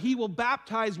there he will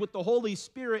baptize with the Holy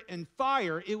Spirit and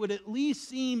fire. It would at least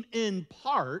seem in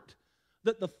part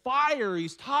that the fire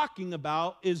he's talking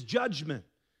about is judgment.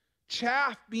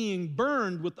 Chaff being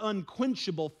burned with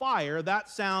unquenchable fire, that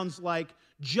sounds like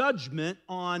judgment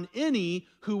on any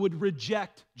who would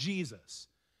reject Jesus.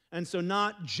 And so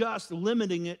not just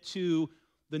limiting it to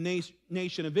the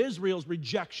nation of Israel's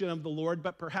rejection of the Lord,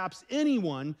 but perhaps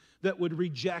anyone that would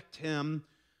reject him,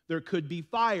 there could be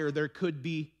fire, there could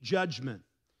be judgment.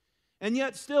 And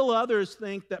yet still others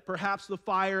think that perhaps the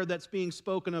fire that's being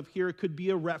spoken of here could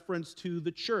be a reference to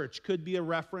the church, could be a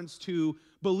reference to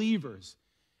believers.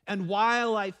 And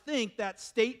while I think that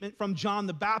statement from John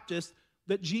the Baptist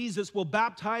that Jesus will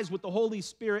baptize with the Holy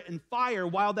Spirit and fire,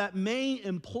 while that may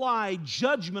imply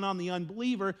judgment on the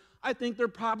unbeliever, I think there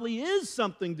probably is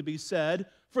something to be said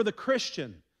for the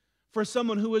Christian, for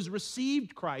someone who has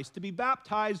received Christ, to be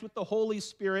baptized with the Holy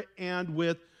Spirit and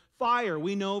with fire.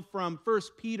 We know from 1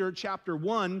 Peter chapter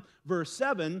 1, verse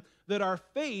 7, that our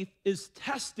faith is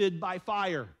tested by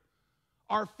fire.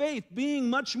 Our faith being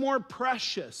much more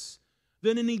precious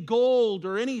than any gold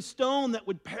or any stone that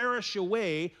would perish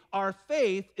away, our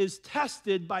faith is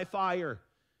tested by fire.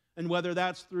 And whether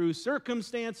that's through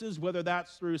circumstances, whether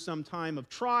that's through some time of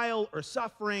trial or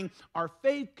suffering, our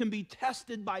faith can be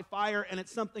tested by fire, and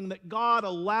it's something that God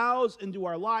allows into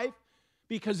our life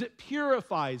because it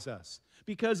purifies us,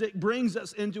 because it brings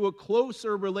us into a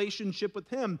closer relationship with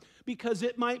Him, because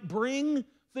it might bring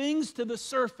things to the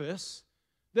surface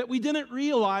that we didn't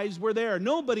realize were there.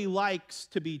 Nobody likes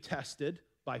to be tested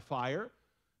by fire.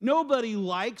 Nobody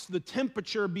likes the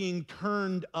temperature being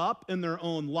turned up in their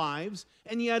own lives,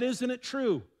 and yet isn't it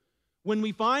true? When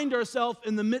we find ourselves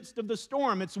in the midst of the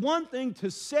storm, it's one thing to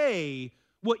say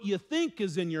what you think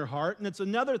is in your heart, and it's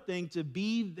another thing to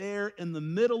be there in the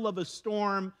middle of a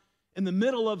storm, in the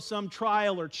middle of some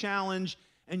trial or challenge,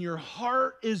 and your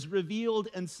heart is revealed,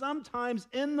 and sometimes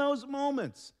in those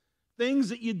moments, things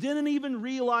that you didn't even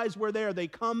realize were there, they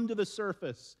come to the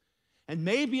surface. And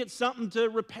maybe it's something to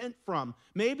repent from.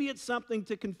 Maybe it's something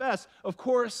to confess. Of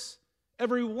course,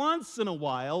 every once in a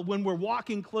while, when we're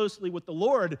walking closely with the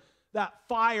Lord, that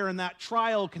fire and that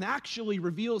trial can actually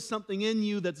reveal something in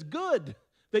you that's good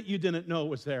that you didn't know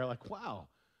was there. Like, wow,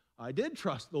 I did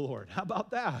trust the Lord. How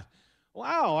about that?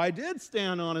 Wow, I did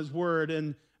stand on his word,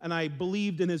 and I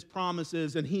believed in his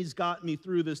promises, and he's got me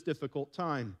through this difficult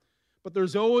time. But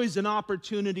there's always an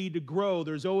opportunity to grow.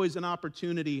 There's always an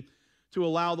opportunity to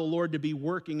allow the Lord to be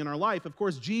working in our life. Of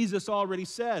course, Jesus already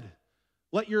said,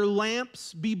 let your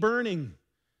lamps be burning.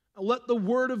 Let the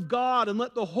Word of God and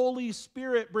let the Holy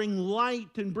Spirit bring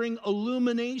light and bring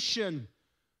illumination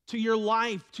to your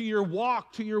life, to your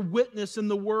walk, to your witness in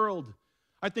the world.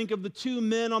 I think of the two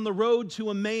men on the road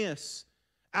to Emmaus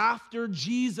after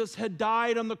Jesus had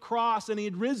died on the cross and he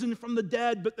had risen from the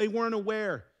dead, but they weren't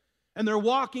aware. And they're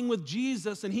walking with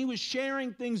Jesus, and he was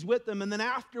sharing things with them. And then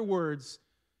afterwards,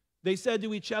 they said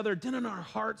to each other, didn't our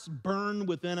hearts burn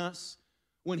within us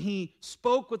when he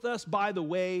spoke with us by the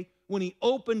way, when he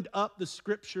opened up the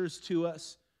scriptures to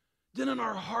us? Didn't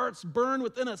our hearts burn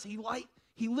within us? He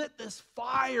lit this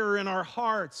fire in our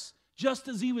hearts just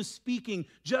as he was speaking,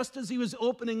 just as he was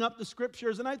opening up the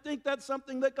scriptures. And I think that's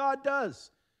something that God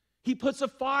does. He puts a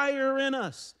fire in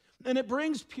us, and it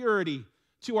brings purity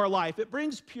to our life. It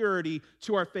brings purity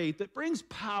to our faith. It brings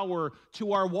power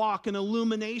to our walk and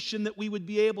illumination that we would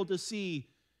be able to see.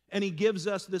 And he gives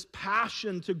us this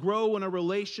passion to grow in a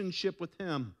relationship with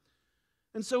him.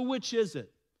 And so which is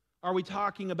it? Are we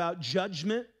talking about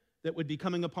judgment that would be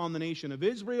coming upon the nation of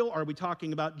Israel? Are we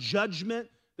talking about judgment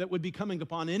that would be coming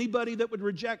upon anybody that would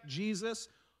reject Jesus?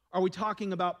 Are we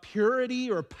talking about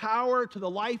purity or power to the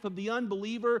life of the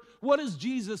unbeliever? What does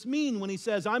Jesus mean when he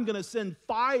says, I'm going to send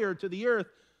fire to the earth?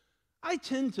 I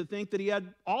tend to think that he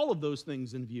had all of those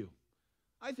things in view.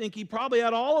 I think he probably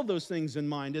had all of those things in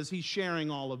mind as he's sharing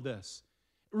all of this.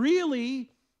 Really,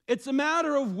 it's a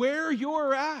matter of where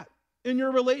you're at in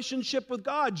your relationship with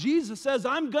God. Jesus says,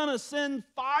 I'm going to send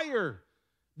fire.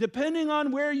 Depending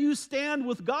on where you stand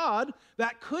with God,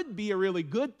 that could be a really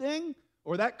good thing,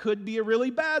 or that could be a really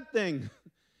bad thing.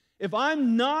 If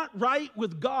I'm not right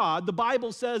with God, the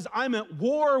Bible says I'm at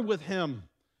war with him.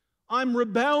 I'm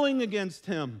rebelling against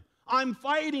him. I'm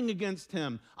fighting against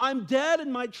him. I'm dead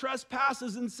in my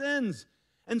trespasses and sins.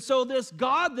 And so this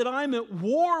God that I'm at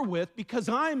war with because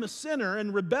I'm a sinner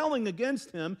and rebelling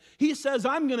against him, he says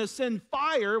I'm going to send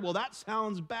fire. Well, that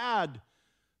sounds bad.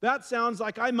 That sounds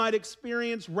like I might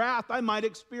experience wrath. I might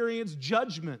experience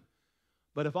judgment.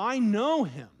 But if I know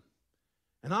him,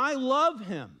 and I love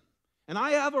him, and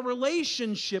I have a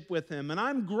relationship with him, and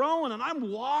I'm growing, and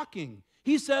I'm walking,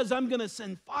 he says, I'm going to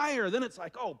send fire. Then it's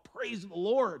like, oh, praise the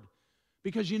Lord.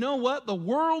 Because you know what? The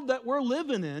world that we're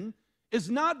living in is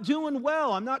not doing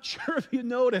well. I'm not sure if you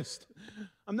noticed.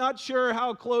 I'm not sure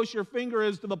how close your finger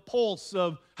is to the pulse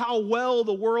of how well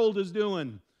the world is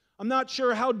doing. I'm not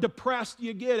sure how depressed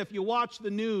you get if you watch the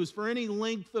news for any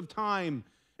length of time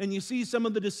and you see some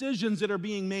of the decisions that are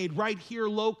being made right here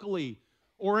locally,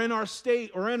 or in our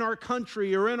state, or in our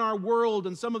country, or in our world,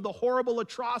 and some of the horrible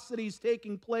atrocities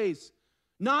taking place.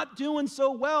 Not doing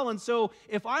so well. And so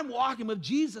if I'm walking with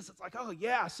Jesus, it's like, oh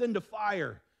yeah, send a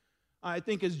fire. I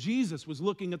think as Jesus was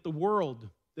looking at the world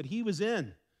that he was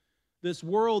in, this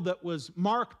world that was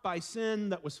marked by sin,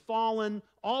 that was fallen,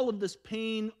 all of this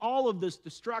pain, all of this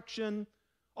destruction,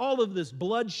 all of this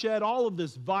bloodshed, all of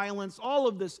this violence, all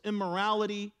of this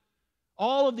immorality,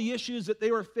 all of the issues that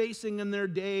they were facing in their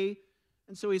day.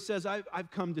 And so he says, I've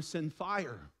come to send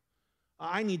fire.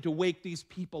 I need to wake these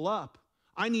people up.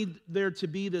 I need there to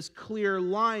be this clear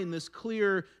line, this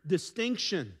clear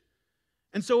distinction.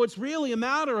 And so it's really a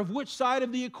matter of which side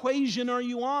of the equation are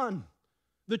you on.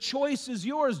 The choice is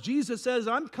yours. Jesus says,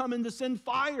 I'm coming to send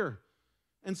fire.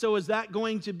 And so is that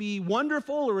going to be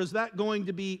wonderful, or is that going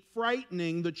to be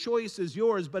frightening? The choice is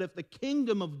yours. But if the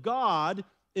kingdom of God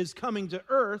is coming to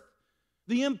earth,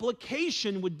 the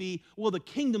implication would be, well, the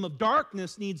kingdom of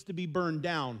darkness needs to be burned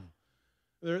down.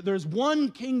 There's one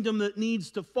kingdom that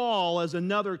needs to fall as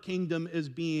another kingdom is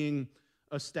being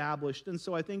established. And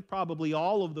so I think probably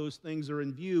all of those things are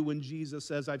in view when Jesus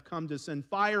says, I've come to send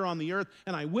fire on the earth,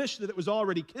 and I wish that it was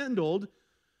already kindled.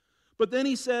 But then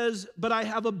he says, but I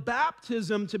have a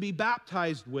baptism to be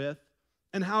baptized with,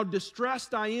 and how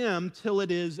distressed I am till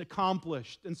it is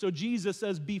accomplished. And so Jesus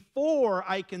says, before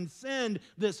I can send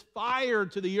this fire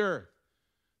to the earth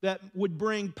that would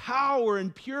bring power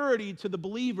and purity to the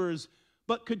believers,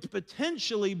 but could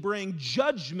potentially bring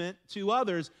judgment to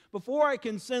others, before I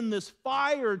can send this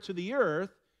fire to the earth,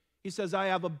 he says, I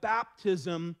have a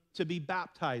baptism to be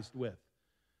baptized with.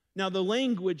 Now, the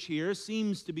language here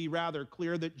seems to be rather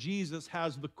clear that Jesus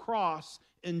has the cross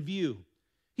in view.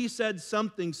 He said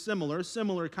something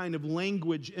similar kind of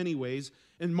language anyways,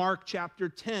 in Mark chapter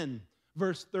 10,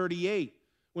 verse 38,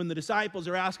 when the disciples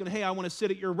are asking, hey, I want to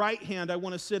sit at your right hand, I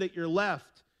want to sit at your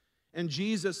left. And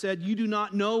Jesus said, you do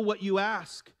not know what you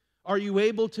ask. Are you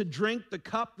able to drink the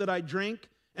cup that I drink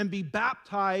and be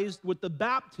baptized with the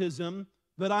baptism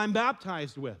that I'm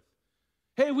baptized with?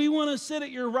 Hey, we want to sit at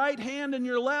your right hand and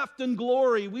your left in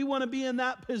glory. We want to be in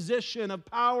that position of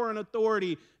power and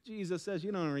authority. Jesus says,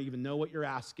 you don't even know what you're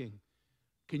asking.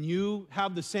 Can you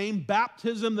have the same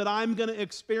baptism that I'm going to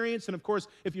experience? And of course,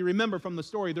 if you remember from the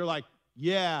story, they're like,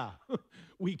 yeah,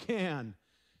 we can.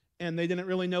 And they didn't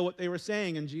really know what they were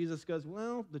saying. And Jesus goes,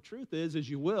 well, the truth is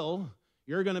you will.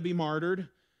 You're going to be martyred.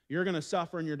 You're going to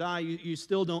suffer and you die. You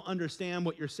still don't understand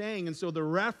what you're saying. And so the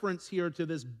reference here to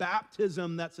this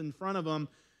baptism that's in front of them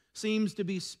seems to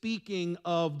be speaking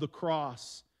of the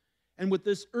cross. And with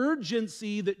this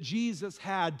urgency that Jesus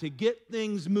had to get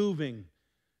things moving,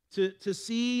 to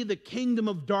see the kingdom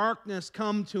of darkness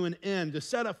come to an end, to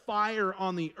set a fire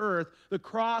on the earth, the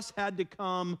cross had to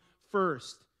come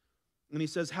first. And he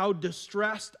says, how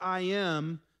distressed I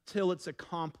am till it's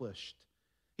accomplished.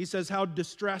 He says, how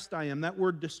distressed I am. That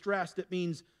word distressed, it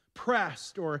means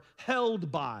pressed or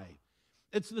held by.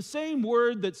 It's the same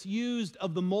word that's used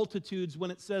of the multitudes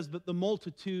when it says that the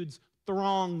multitudes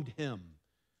thronged him,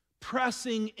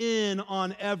 pressing in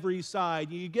on every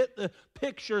side. You get the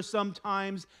picture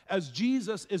sometimes as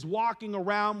Jesus is walking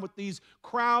around with these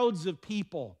crowds of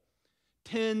people,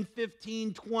 10,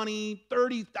 15, 20,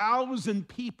 30,000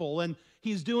 people, and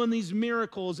he's doing these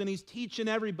miracles and he's teaching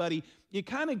everybody. You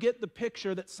kind of get the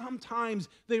picture that sometimes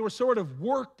they were sort of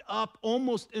worked up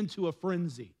almost into a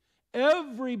frenzy.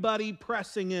 Everybody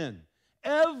pressing in.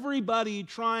 Everybody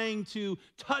trying to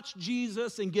touch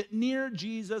Jesus and get near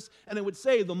Jesus. And it would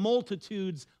say the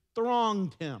multitudes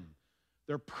thronged him.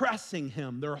 They're pressing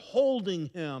him. They're holding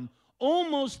him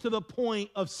almost to the point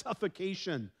of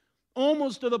suffocation.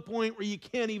 Almost to the point where you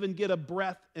can't even get a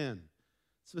breath in.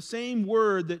 It's the same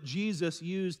word that Jesus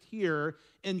used here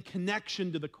in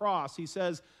connection to the cross. He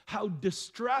says, how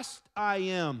distressed I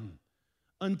am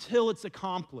until it's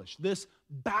accomplished. This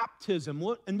baptism,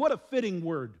 and what a fitting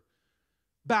word,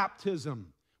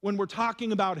 baptism, when we're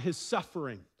talking about his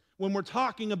suffering, when we're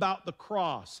talking about the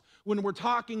cross, when we're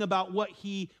talking about what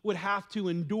he would have to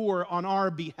endure on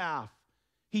our behalf.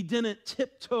 He didn't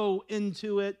tiptoe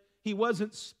into it. He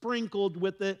wasn't sprinkled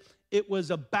with it. It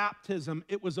was a baptism.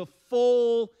 It was a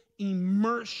full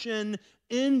immersion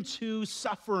into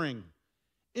suffering,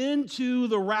 into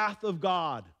the wrath of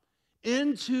God,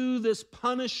 into this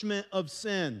punishment of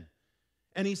sin.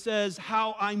 And he says,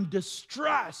 how I'm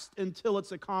distressed until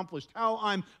it's accomplished, how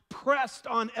I'm pressed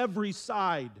on every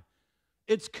side.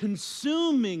 It's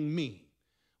consuming me.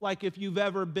 Like if you've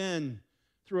ever been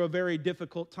through a very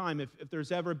difficult time, if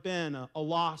there's ever been a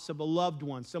loss of a loved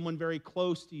one, someone very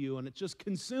close to you, and it's just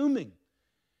consuming.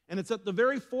 And it's at the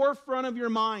very forefront of your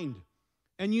mind.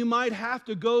 And you might have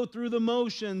to go through the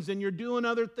motions, and you're doing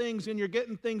other things, and you're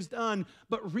getting things done.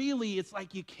 But really, it's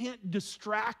like you can't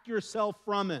distract yourself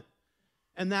from it.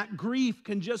 And that grief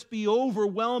can just be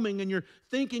overwhelming, and you're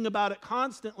thinking about it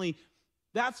constantly.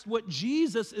 That's what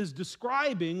Jesus is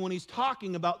describing when he's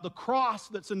talking about the cross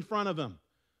that's in front of him.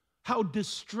 How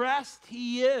distressed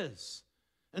he is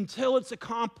until it's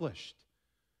accomplished.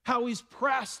 How he's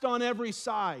pressed on every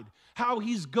side. How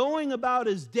he's going about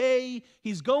his day.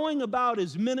 He's going about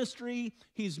his ministry.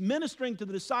 He's ministering to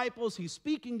the disciples. He's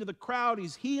speaking to the crowd.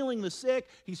 He's healing the sick.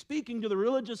 He's speaking to the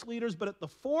religious leaders. But at the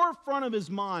forefront of his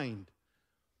mind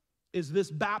is this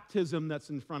baptism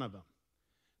that's in front of him.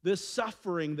 This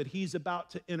suffering that he's about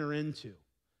to enter into.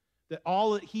 That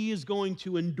all that he is going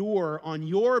to endure on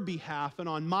your behalf and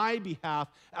on my behalf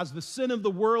as the sin of the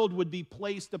world would be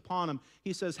placed upon him.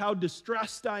 He says, how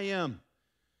distressed I am.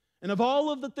 And of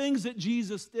all of the things that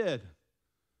Jesus did,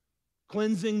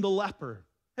 cleansing the leper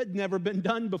had never been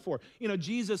done before. You know,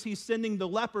 Jesus, he's sending the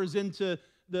lepers into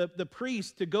the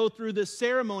priest to go through this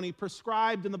ceremony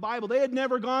prescribed in the Bible. They had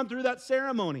never gone through that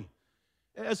ceremony.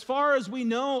 As far as we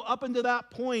know, up until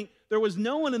that point, there was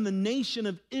no one in the nation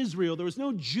of Israel, there was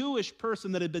no Jewish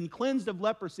person that had been cleansed of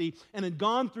leprosy and had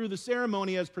gone through the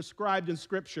ceremony as prescribed in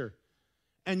Scripture.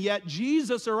 And yet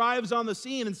Jesus arrives on the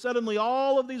scene, and suddenly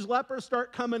all of these lepers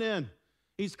start coming in.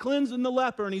 He's cleansing the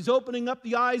leper, and he's opening up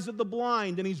the eyes of the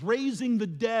blind, and he's raising the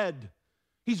dead.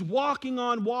 He's walking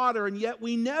on water, and yet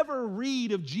we never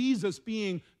read of Jesus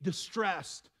being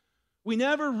distressed. We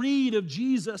never read of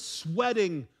Jesus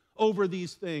sweating over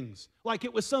these things, like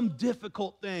it was some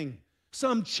difficult thing,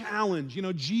 some challenge. You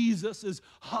know, Jesus is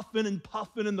huffing and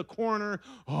puffing in the corner.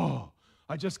 Oh,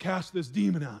 I just cast this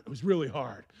demon out. It was really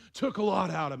hard. Took a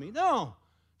lot out of me. No,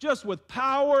 just with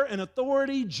power and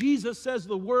authority, Jesus says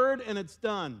the word and it's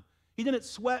done. He didn't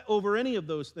sweat over any of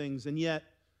those things. And yet,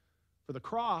 for the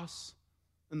cross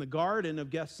in the Garden of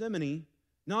Gethsemane,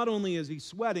 not only is he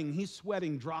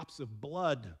sweating drops of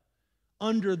blood.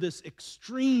 under this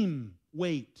extreme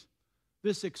weight,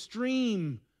 this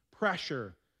extreme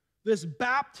pressure, this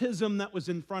baptism that was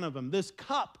in front of him, this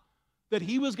cup that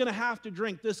he was going to have to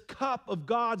drink, this cup of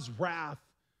God's wrath,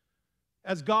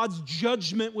 as God's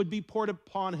judgment would be poured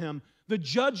upon him, the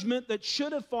judgment that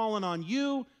should have fallen on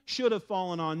you, should have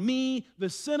fallen on me, the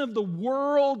sin of the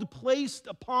world placed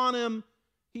upon him.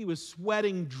 He was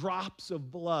sweating drops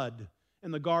of blood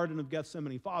in the Garden of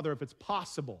Gethsemane. Father, if it's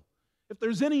possible, if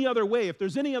there's any other way, if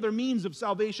there's any other means of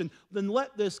salvation, then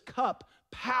let this cup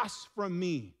pass from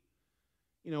me.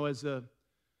 You know, as a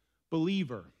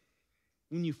believer,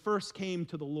 when you first came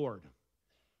to the Lord,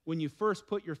 when you first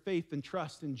put your faith and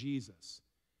trust in Jesus,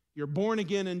 you're born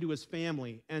again into his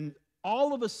family, and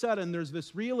all of a sudden there's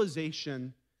this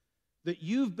realization that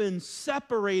you've been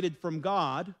separated from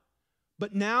God,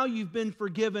 but now you've been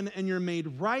forgiven and you're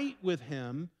made right with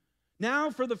him. Now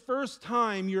for the first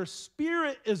time, your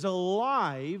spirit is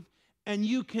alive and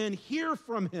you can hear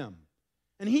from him,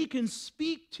 and he can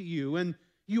speak to you, and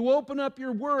you open up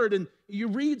your word and you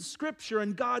read scripture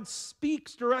and God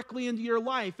speaks directly into your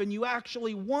life, and you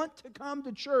actually want to come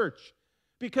to church.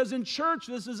 Because in church,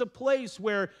 this is a place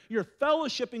where you're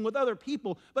fellowshipping with other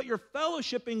people, but you're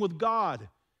fellowshipping with God.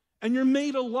 And you're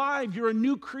made alive. You're a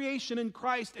new creation in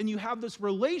Christ, and you have this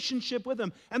relationship with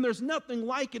him, and there's nothing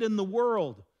like it in the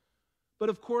world. But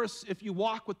of course, if you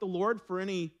walk with the Lord for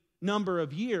any number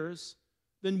of years,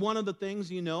 then one of the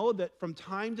things you know that from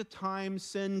time to time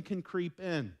sin can creep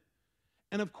in.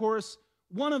 And of course,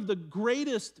 one of the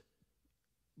greatest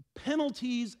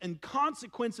penalties and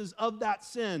consequences of that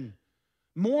sin,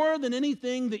 more than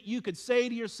anything that you could say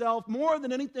to yourself, more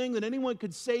than anything that anyone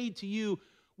could say to you,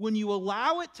 when you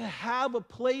allow it to have a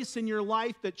place in your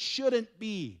life that shouldn't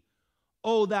be,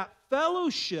 oh, that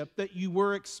fellowship that you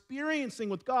were experiencing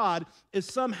with God is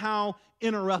somehow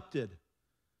interrupted.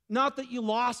 Not that you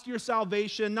lost your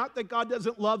salvation, not that God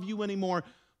doesn't love you anymore,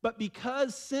 but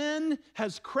because sin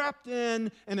has crept in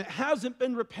and it hasn't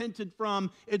been repented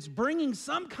from, it's bringing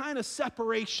some kind of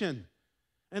separation.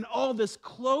 And all this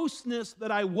closeness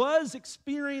that I was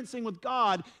experiencing with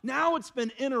God, now it's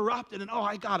been interrupted, and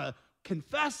I got to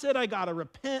confess it, I got to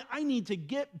repent, I need to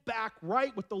get back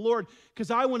right with the Lord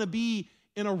because I want to be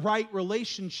in a right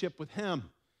relationship with him.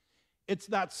 It's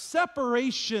that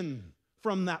separation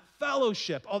from that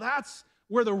fellowship. That's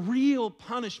where the real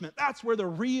punishment, that's where the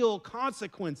real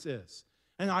consequence is.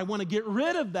 And I want to get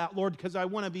rid of that, Lord, because I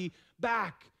want to be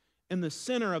back in the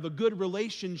center of a good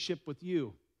relationship with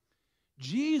you.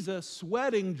 Jesus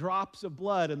sweating drops of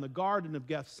blood in the Garden of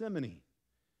Gethsemane.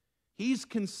 He's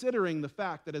considering the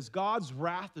fact that as God's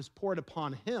wrath is poured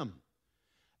upon him,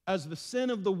 as the sin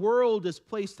of the world is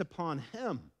placed upon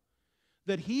him,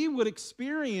 that he would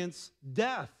experience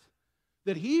death,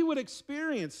 that he would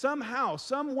experience somehow,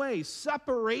 some way,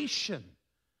 separation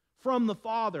from the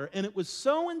Father. And it was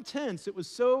so intense, it was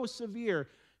so severe,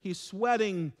 he's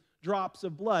sweating drops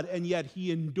of blood, and yet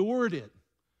he endured it,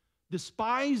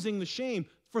 despising the shame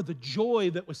for the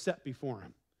joy that was set before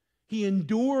him. He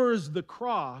endures the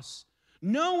cross,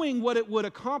 knowing what it would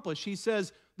accomplish. He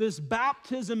says, this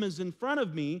baptism is in front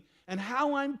of me, and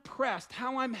how I'm pressed,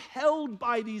 how I'm held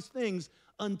by these things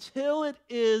until it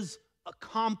is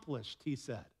accomplished, he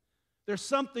said. There's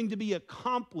something to be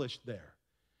accomplished there.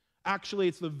 Actually,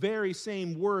 it's the very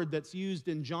same word that's used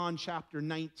in John chapter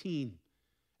 19.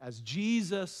 As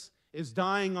Jesus is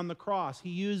dying on the cross, he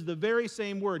used the very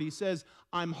same word. He says,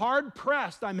 I'm hard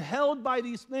pressed, I'm held by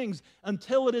these things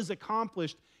until it is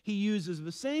accomplished. He uses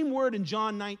the same word in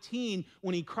John 19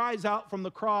 when he cries out from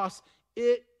the cross,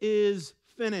 it is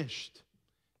finished.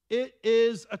 It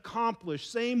is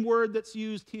accomplished. Same word that's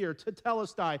used here,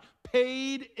 tetelestai,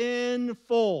 paid in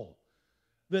full.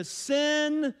 The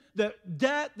sin, the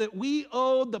debt that we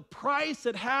owed, the price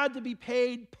that had to be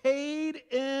paid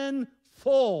in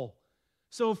full.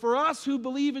 So for us who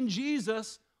believe in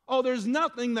Jesus, there's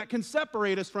nothing that can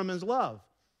separate us from his love.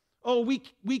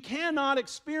 We cannot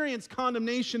experience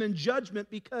condemnation and judgment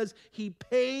because he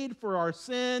paid for our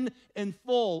sin in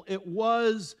full. It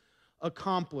was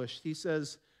accomplished. He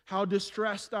says, how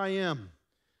distressed I am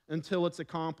until it's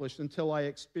accomplished, until I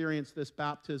experience this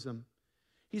baptism.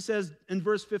 He says in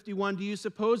verse 51, do you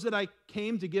suppose that I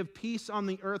came to give peace on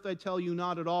the earth? I tell you,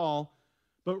 not at all,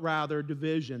 but rather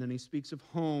division. And he speaks of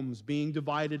homes being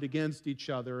divided against each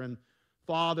other, and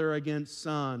father against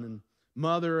son, and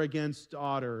mother against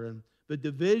daughter, and the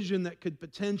division that could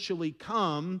potentially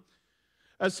come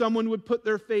as someone would put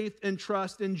their faith and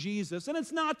trust in Jesus. And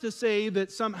it's not to say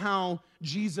that somehow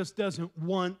Jesus doesn't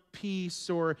want peace,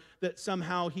 or that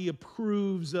somehow he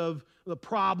approves of the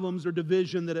problems or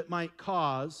division that it might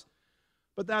cause.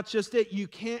 But that's just it. You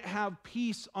can't have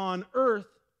peace on earth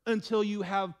until you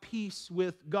have peace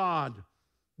with God.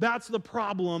 That's the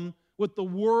problem with the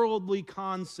worldly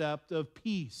concept of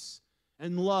peace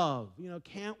and love.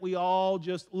 Can't we all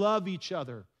just love each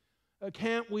other?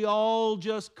 Can't we all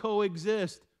just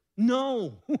coexist?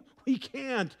 No, we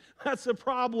can't. That's the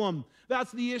problem.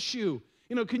 That's the issue.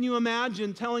 Can you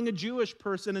imagine telling a Jewish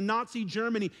person in Nazi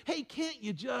Germany, hey, can't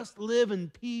you just live in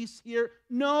peace here?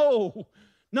 No,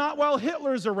 not while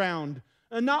Hitler's around,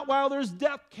 and not while there's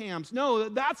death camps. No,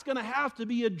 that's going to have to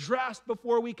be addressed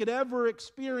before we could ever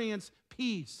experience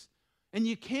peace. And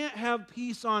you can't have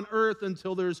peace on earth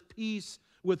until there's peace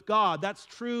with God. That's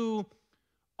true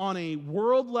on a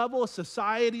world level, a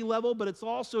society level, but it's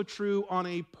also true on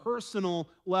a personal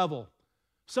level.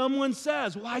 Someone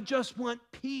says, well, I just want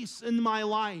peace in my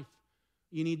life.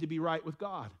 You need to be right with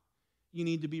God. You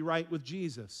need to be right with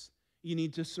Jesus. You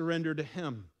need to surrender to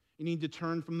Him. You need to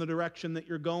turn from the direction that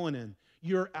you're going in.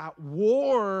 You're at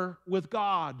war with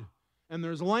God, and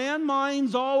there's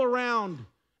landmines all around,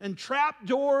 and trap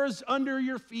doors under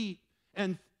your feet,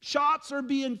 and shots are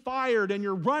being fired, and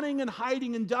you're running and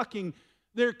hiding and ducking.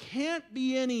 There can't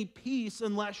be any peace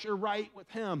unless you're right with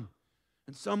Him.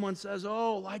 And someone says,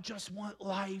 oh, I just want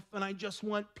life and I just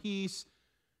want peace.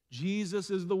 Jesus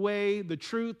is the way, the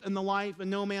truth, and the life, and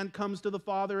no man comes to the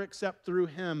Father except through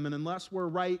Him. And unless we're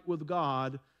right with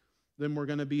God, then we're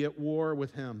going to be at war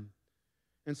with Him.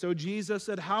 And so Jesus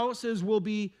said, houses will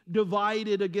be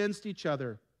divided against each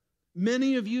other.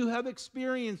 Many of you have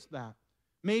experienced that.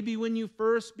 Maybe when you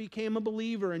first became a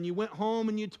believer and you went home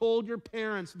and you told your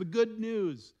parents the good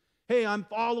news. Hey, I'm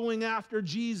following after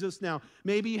Jesus now.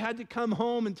 Maybe you had to come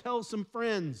home and tell some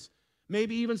friends.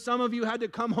 Maybe even some of you had to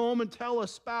come home and tell a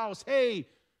spouse, hey,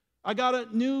 I got a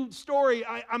new story.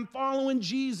 I'm following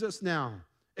Jesus now,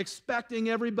 expecting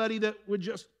everybody that would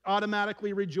just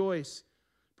automatically rejoice.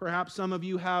 Perhaps some of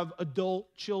you have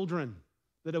adult children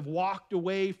that have walked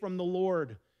away from the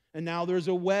Lord, and now there's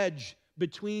a wedge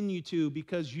between you two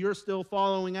because you're still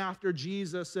following after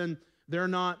Jesus and they're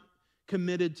not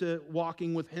committed to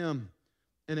walking with Him,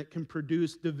 and it can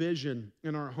produce division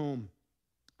in our home.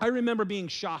 I remember being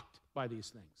shocked by these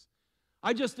things.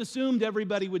 I just assumed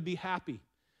everybody would be happy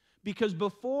because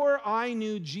before I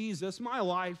knew Jesus, my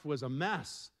life was a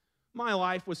mess. My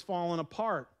life was falling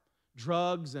apart.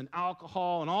 Drugs and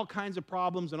alcohol and all kinds of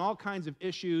problems and all kinds of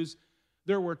issues.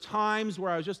 There were times where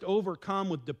I was just overcome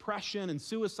with depression and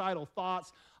suicidal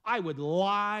thoughts. I would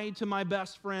lie to my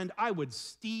best friend. I would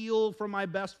steal from my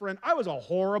best friend. I was a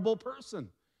horrible person.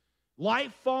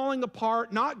 Life falling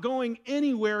apart, not going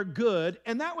anywhere good,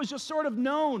 and that was just sort of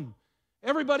known.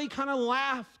 Everybody kind of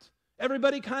laughed.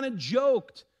 Everybody kind of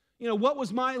joked. What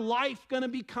was my life going to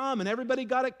become? And everybody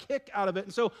got a kick out of it.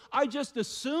 And so I just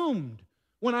assumed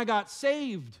when I got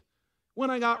saved,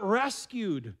 when I got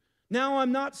rescued, now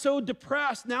I'm not so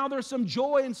depressed. Now there's some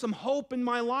joy and some hope in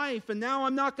my life. And now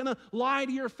I'm not going to lie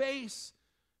to your face.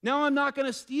 Now I'm not going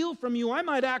to steal from you. I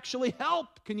might actually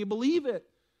help. Can you believe it?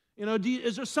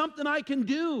 Is there something I can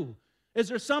do? Is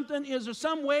there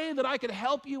some way that I could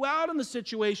help you out in the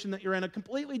situation that you're in? A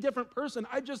completely different person.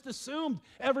 I just assumed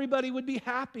everybody would be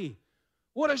happy.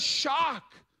 What a shock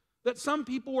that some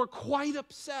people were quite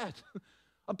upset.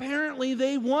 Apparently,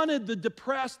 they wanted the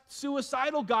depressed,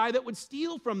 suicidal guy that would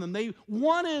steal from them. They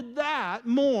wanted that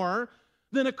more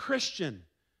than a Christian,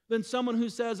 than someone who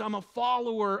says, I'm a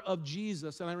follower of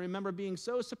Jesus. And I remember being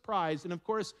so surprised. And of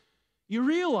course, you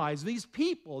realize these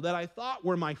people that I thought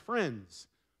were my friends,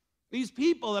 these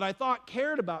people that I thought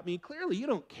cared about me, clearly you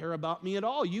don't care about me at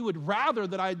all. You would rather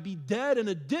that I'd be dead in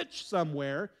a ditch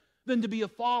somewhere than to be a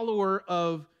follower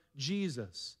of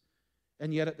Jesus.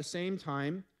 And yet at the same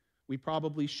time, we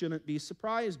probably shouldn't be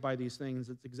surprised by these things.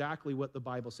 It's exactly what the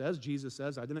Bible says. Jesus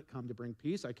says, I didn't come to bring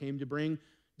peace. I came to bring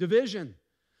division.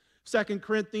 2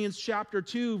 Corinthians chapter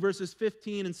 2, verses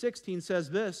 15 and 16 says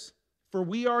this, for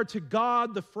we are to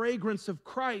God the fragrance of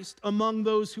Christ among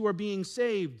those who are being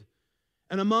saved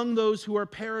and among those who are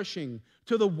perishing.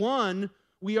 To the one,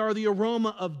 we are the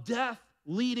aroma of death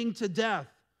leading to death.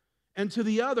 And to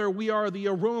the other, we are the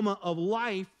aroma of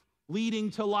life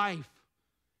leading to life.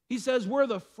 He says we're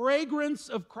the fragrance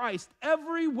of Christ.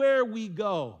 Everywhere we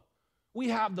go, we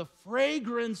have the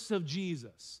fragrance of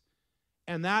Jesus.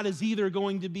 And that is either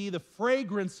going to be the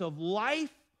fragrance of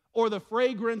life or the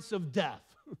fragrance of death.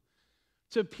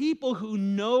 To people who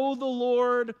know the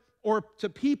Lord or to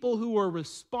people who are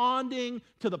responding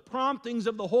to the promptings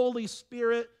of the Holy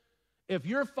Spirit, if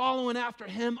you're following after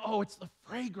Him, it's the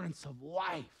fragrance of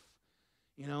life.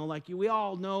 We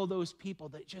all know those people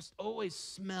that just always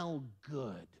smell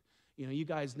good. You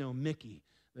guys know Mickey,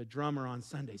 the drummer on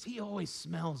Sundays, he always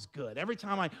smells good. Every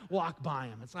time I walk by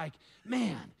him, it's like,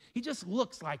 man, he just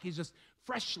looks like he's just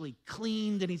freshly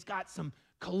cleaned and he's got some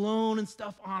cologne and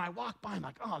stuff on. I walk by him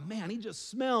like, oh man, he just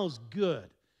smells good.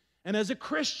 And as a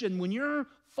Christian, when you're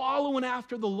following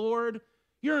after the Lord,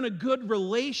 you're in a good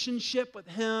relationship with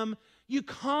him, you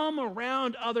come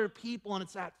around other people and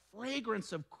it's that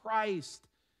fragrance of Christ.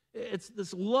 It's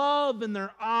this love in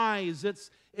their eyes. It's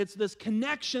this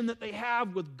connection that they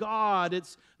have with God.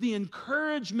 It's the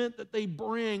encouragement that they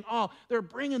bring. Oh, they're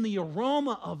bringing the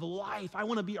aroma of life. I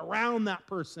want to be around that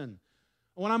person.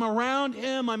 When I'm around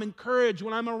him, I'm encouraged.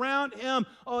 When I'm around him,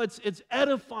 oh, it's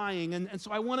edifying. And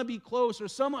so I want to be close. Or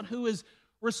someone who is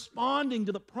responding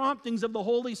to the promptings of the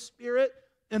Holy Spirit,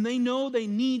 and they know they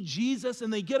need Jesus,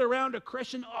 and they get around a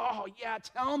Christian. Oh, yeah,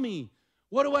 tell me.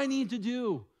 What do I need to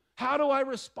do? How do I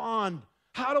respond?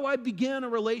 How do I begin a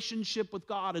relationship with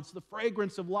God? It's the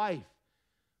fragrance of life.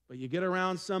 But you get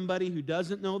around somebody who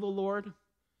doesn't know the Lord.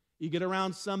 You get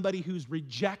around somebody who's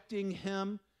rejecting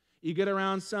him. You get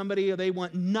around somebody, they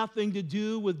want nothing to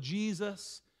do with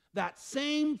Jesus. That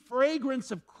same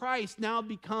fragrance of Christ now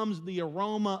becomes the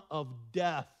aroma of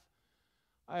death.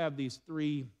 I have these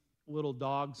 3 little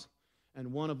dogs,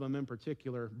 and one of them in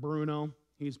particular, Bruno,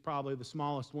 he's probably the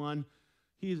smallest one.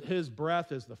 His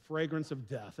breath is the fragrance of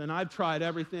death. And I've tried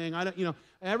everything.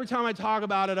 Every time I talk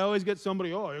about it, I always get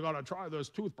somebody, oh, you got to try this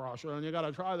toothbrush, and you got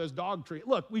to try this dog treat.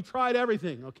 Look, we tried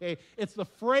everything, okay? It's the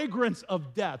fragrance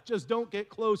of death. Just don't get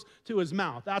close to his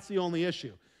mouth. That's the only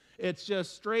issue. It's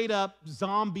just straight up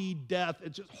zombie death.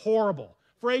 It's just horrible.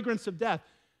 Fragrance of death.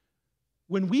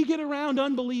 When we get around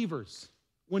unbelievers,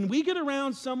 when we get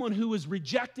around someone who is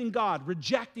rejecting God,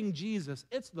 rejecting Jesus,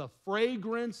 it's the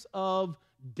fragrance of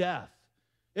death.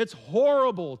 It's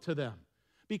horrible to them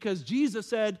because Jesus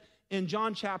said in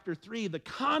John chapter 3, the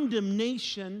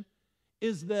condemnation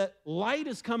is that light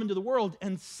has come into the world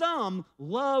and some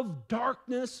love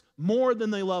darkness more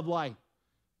than they love light.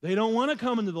 They don't want to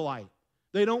come into the light.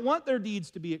 They don't want their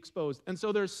deeds to be exposed. And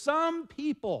so there's some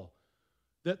people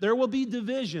that there will be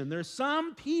division. There's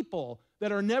some people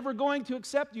that are never going to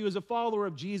accept you as a follower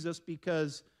of Jesus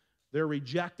because they're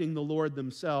rejecting the Lord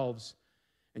themselves.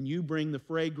 And you bring the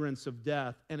fragrance of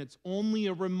death, and it's only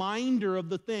a reminder of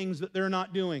the things that they're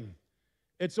not doing.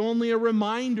 It's only a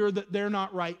reminder that they're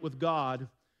not right with God,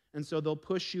 and so they'll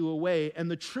push you away.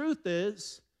 And the truth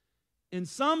is, in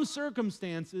some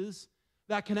circumstances,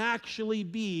 that can actually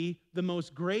be the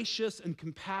most gracious and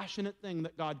compassionate thing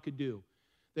that God could do,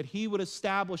 that he would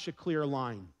establish a clear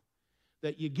line.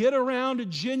 That you get around a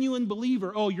genuine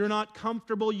believer, oh, you're not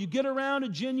comfortable. You get around a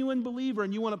genuine believer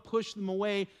and you want to push them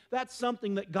away. That's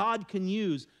something that God can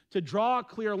use to draw a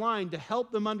clear line to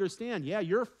help them understand, yeah,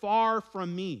 you're far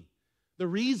from me. The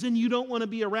reason you don't want to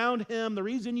be around him, the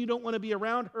reason you don't want to be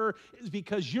around her is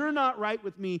because you're not right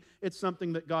with me. It's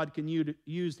something that God can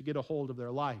use to get a hold of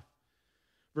their life.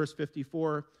 Verse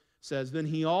 54 says, then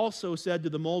he also said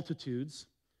to the multitudes,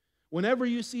 whenever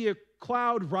you see a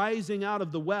cloud rising out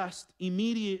of the west,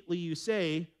 immediately you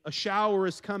say, a shower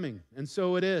is coming, and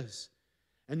so it is.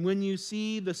 And when you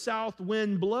see the south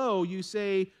wind blow, you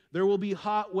say, there will be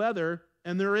hot weather,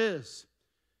 and there is.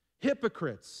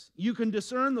 Hypocrites, you can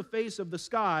discern the face of the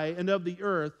sky and of the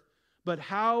earth, but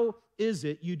how is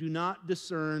it you do not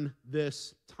discern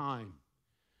this time?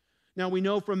 Now we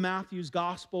know from Matthew's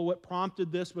gospel what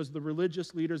prompted this was the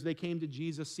religious leaders. They came to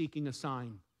Jesus seeking a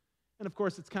sign. And of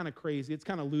course, it's kind of crazy. It's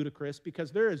kind of ludicrous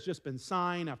because there has just been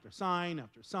sign after sign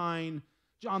after sign.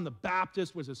 John the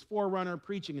Baptist was his forerunner,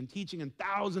 preaching and teaching, and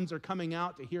thousands are coming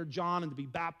out to hear John and to be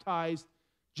baptized.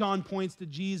 John points to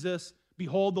Jesus.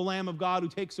 Behold the Lamb of God who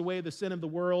takes away the sin of the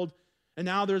world. And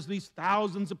now there's these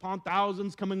thousands upon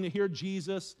thousands coming to hear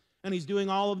Jesus. And he's doing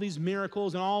all of these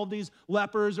miracles, and all of these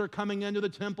lepers are coming into the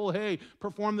temple. Hey,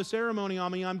 perform the ceremony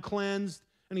on me. I'm cleansed.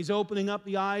 And he's opening up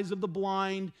the eyes of the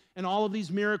blind, and all of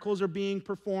these miracles are being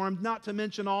performed, not to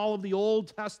mention all of the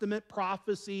Old Testament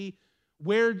prophecy,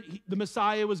 where the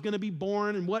Messiah was going to be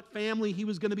born and what family he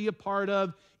was going to be a part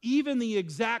of, even the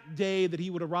exact day that he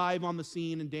would arrive on the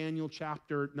scene in Daniel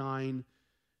chapter 9.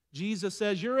 Jesus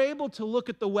says, you're able to look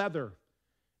at the weather,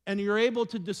 and you're able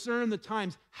to discern the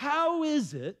times. How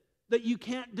is it that you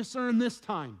can't discern this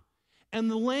time? And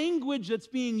the language that's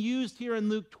being used here in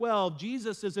Luke 12,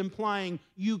 Jesus is implying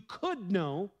you could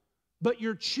know, but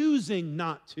you're choosing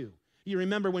not to. You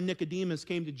remember when Nicodemus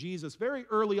came to Jesus very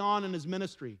early on in his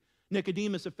ministry,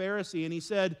 Nicodemus, a Pharisee, and he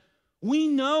said, we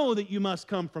know that you must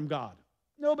come from God.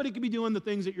 Nobody could be doing the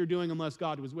things that you're doing unless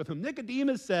God was with him.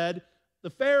 Nicodemus said, the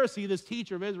Pharisee, this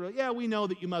teacher of Israel, yeah, we know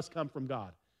that you must come from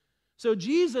God. So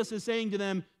Jesus is saying to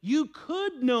them, you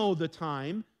could know the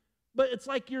time, but it's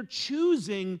like you're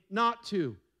choosing not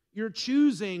to. You're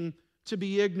choosing to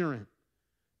be ignorant.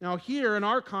 Now here in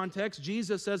our context,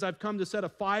 Jesus says, I've come to set a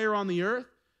fire on the earth.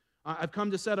 I've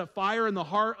come to set a fire in the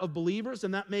heart of believers,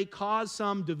 and that may cause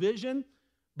some division,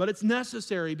 but it's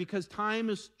necessary because time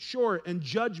is short and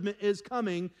judgment is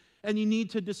coming, and you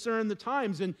need to discern the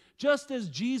times. And just as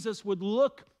Jesus would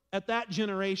look at that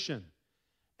generation,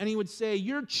 and he would say,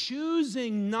 you're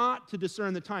choosing not to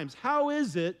discern the times. How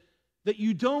is it that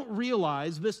you don't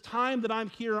realize this time that I'm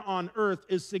here on earth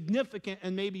is significant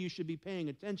and maybe you should be paying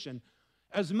attention?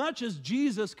 As much as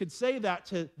Jesus could say that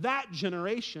to that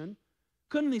generation,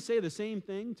 couldn't he say the same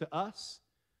thing to us?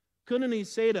 Couldn't he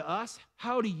say to us,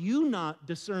 how do you not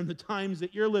discern the times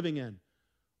that you're living in?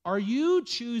 Are you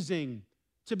choosing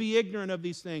to be ignorant of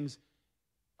these things?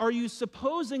 Are you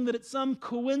supposing that it's some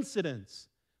coincidence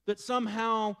that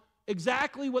somehow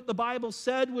exactly what the Bible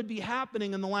said would be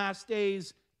happening in the last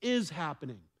days is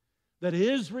happening? That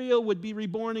Israel would be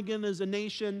reborn again as a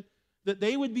nation, that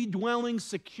they would be dwelling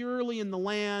securely in the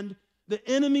land. The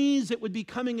enemies that would be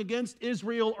coming against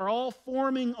Israel are all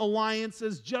forming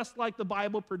alliances just like the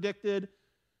Bible predicted.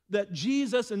 That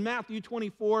Jesus in Matthew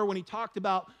 24, when he talked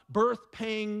about birth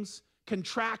pangs,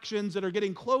 contractions that are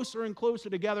getting closer and closer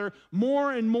together,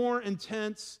 more and more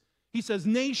intense, he says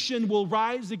nation will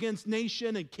rise against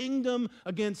nation and kingdom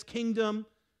against kingdom,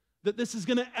 that this is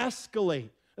going to escalate,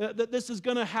 that this is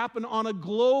going to happen on a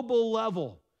global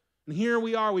level. And here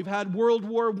we are, we've had World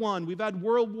War I, we've had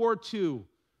World War II.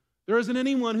 There isn't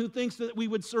anyone who thinks that we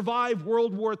would survive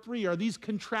World War III. Are these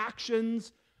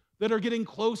contractions that are getting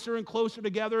closer and closer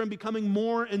together and becoming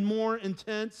more and more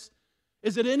intense?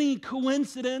 Is it any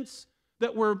coincidence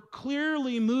that we're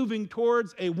clearly moving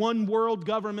towards a one world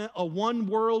government, a one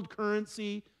world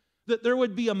currency, that there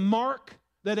would be a mark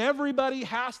that everybody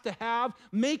has to have,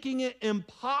 making it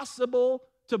impossible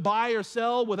to buy or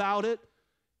sell without it?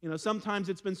 You know, sometimes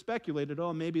it's been speculated,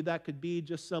 oh, maybe that could be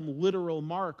just some literal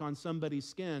mark on somebody's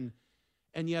skin.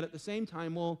 And yet at the same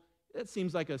time, well, it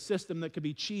seems like a system that could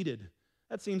be cheated.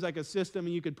 That seems like a system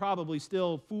and you could probably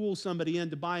still fool somebody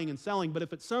into buying and selling. But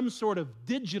if it's some sort of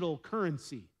digital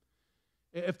currency,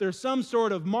 if there's some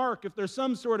sort of mark, if there's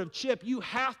some sort of chip, you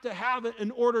have to have it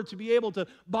in order to be able to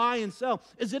buy and sell.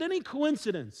 Is it any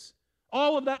coincidence?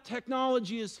 All of that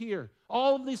technology is here.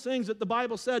 All of these things that the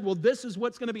Bible said, well, this is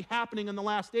what's going to be happening in the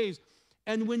last days.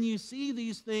 And when you see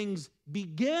these things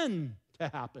begin to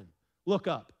happen, look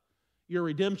up. Your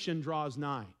redemption draws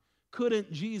nigh.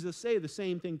 Couldn't Jesus say the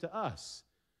same thing to us?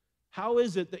 How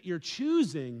is it that you're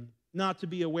choosing not to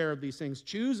be aware of these things,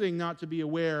 choosing not to be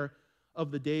aware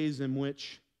of the days in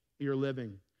which you're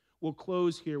living? We'll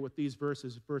close here with these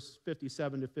verses, verses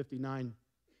 57 to 59.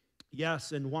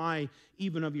 Yes, and why,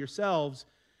 even of yourselves,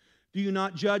 do you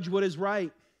not judge what is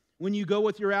right? When you go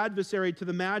with your adversary to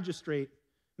the magistrate,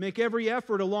 make every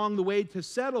effort along the way to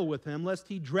settle with him, lest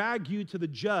he drag you to the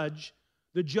judge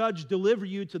deliver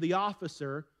you to the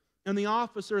officer, and the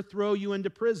officer throw you into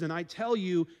prison. I tell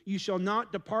you, you shall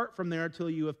not depart from there till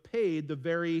you have paid the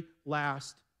very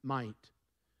last mite.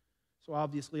 So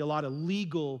obviously a lot of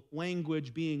legal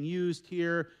language being used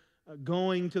here,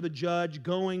 going to the judge,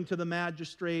 going to the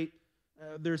magistrate.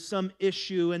 There's some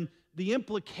issue, and the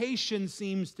implication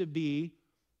seems to be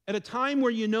at a time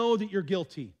where you know that you're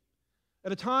guilty,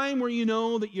 at a time where you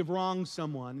know that you've wronged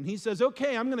someone, and he says,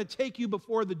 okay, I'm going to take you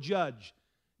before the judge.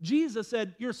 Jesus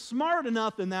said, you're smart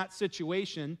enough in that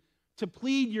situation to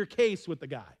plead your case with the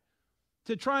guy,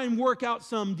 to try and work out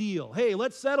some deal. Hey,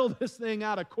 let's settle this thing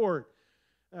out of court.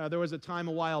 There was a time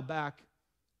a while back,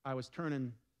 I was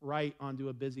turning right onto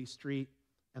a busy street,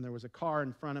 and there was a car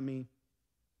in front of me,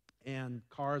 and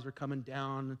cars are coming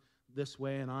down this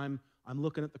way, and I'm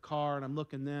looking at the car, and I'm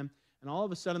looking them, and all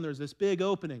of a sudden there's this big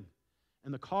opening,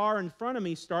 and the car in front of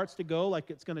me starts to go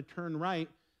like it's going to turn right,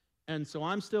 and so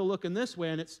I'm still looking this way,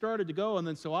 and it started to go, and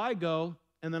then so I go,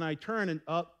 and then I turn, and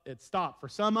it stopped for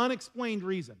some unexplained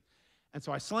reason. And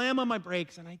so I slam on my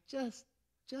brakes, and I just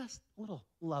a little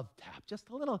love tap, just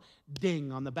a little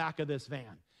ding on the back of this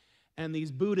van. And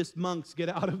these Buddhist monks get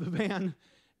out of the van,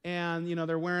 and, you know,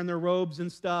 they're wearing their robes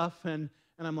and stuff, and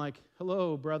I'm like,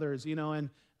 hello, brothers, you know, and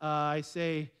I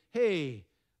say, hey,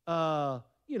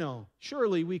 you know,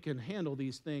 surely we can handle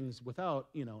these things without,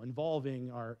 you know,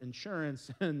 involving our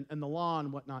insurance and the law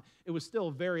and whatnot. It was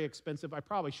still very expensive. I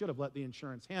probably should have let the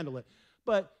insurance handle it.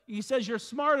 But he says you're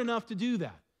smart enough to do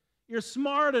that. You're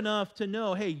smart enough to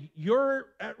know, hey, you're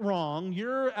at wrong,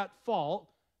 you're at fault.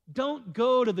 Don't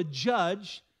go to the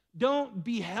judge. Don't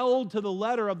be held to the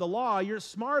letter of the law. You're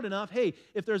smart enough, hey,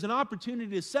 if there's an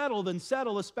opportunity to settle, then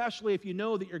settle, especially if you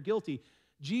know that you're guilty.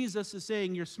 Jesus is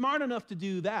saying you're smart enough to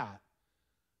do that.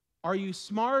 Are you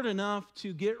smart enough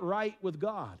to get right with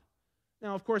God?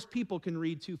 Now, of course, people can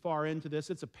read too far into this.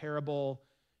 It's a parable.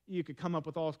 You could come up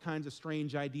with all kinds of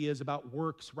strange ideas about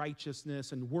works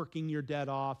righteousness and working your debt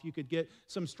off. You could get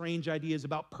some strange ideas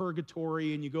about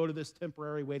purgatory, and you go to this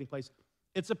temporary waiting place.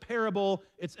 It's a parable.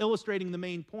 It's illustrating the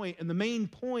main point. And the main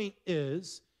point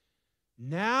is,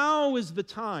 now is the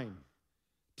time.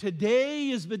 Today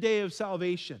is the day of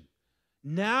salvation.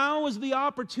 Now is the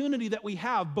opportunity that we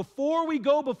have before we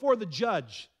go before the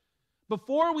judge,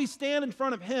 before we stand in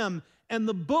front of him and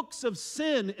the books of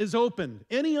sin is opened.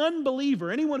 Any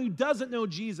unbeliever, anyone who doesn't know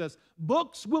Jesus,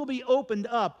 books will be opened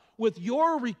up with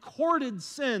your recorded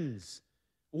sins,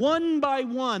 one by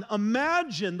one.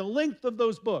 Imagine the length of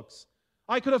those books.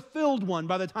 I could have filled one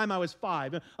by the time I was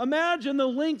 5. Imagine the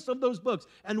lengths of those books.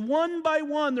 And one by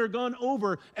one, they're gone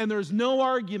over, and there's no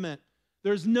argument.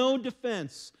 There's no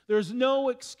defense. There's no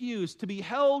excuse to be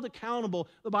held accountable.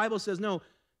 The Bible says, no,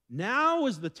 now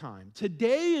is the time.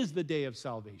 Today is the day of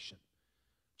salvation.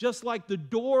 Just like the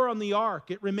door on the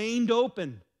ark, it remained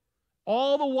open.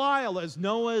 All the while, as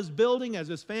Noah is building, as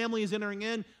his family is entering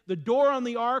in, the door on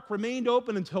the ark remained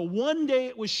open until one day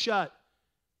it was shut.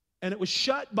 And it was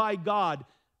shut by God.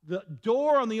 The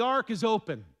door on the ark is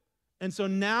open. And so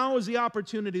now is the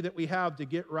opportunity that we have to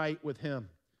get right with him.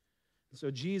 And so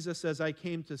Jesus says, I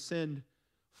came to send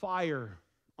fire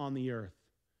on the earth.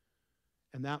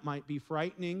 And that might be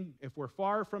frightening. If we're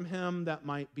far from him, that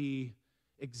might be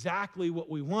exactly what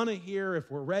we want to hear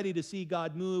if we're ready to see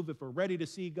God move, if we're ready to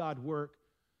see God work.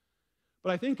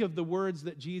 But I think of the words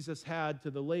that Jesus had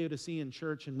to the Laodicean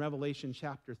church in Revelation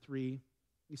chapter 3.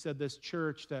 He said, this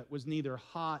church that was neither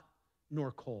hot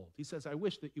nor cold. He says, I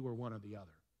wish that you were one or the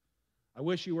other. I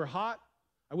wish you were hot.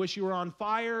 I wish you were on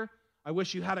fire. I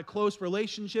wish you had a close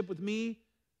relationship with me.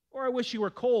 Or I wish you were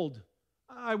cold.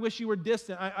 I wish you were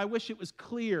distant. I wish it was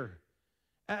clear.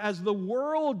 As the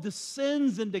world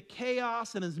descends into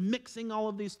chaos and is mixing all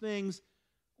of these things,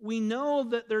 we know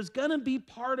that there's going to be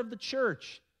part of the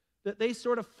church that they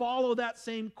sort of follow that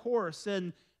same course,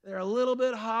 and they're a little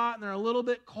bit hot and they're a little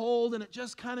bit cold, and it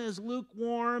just kind of is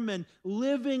lukewarm and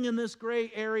living in this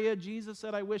gray area. Jesus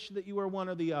said, I wish that you were one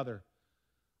or the other.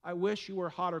 I wish you were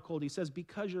hot or cold. He says,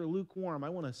 because you're lukewarm, I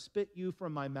want to spit you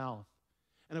from my mouth.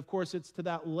 And of course, it's to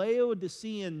that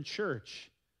Laodicean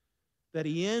church that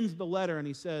he ends the letter and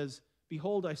he says,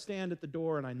 behold, I stand at the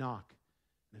door and I knock.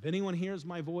 And if anyone hears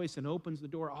my voice and opens the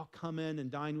door, I'll come in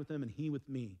and dine with him and he with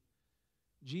me.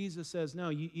 Jesus says, no,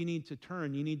 you need to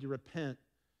turn. You need to repent.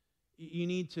 You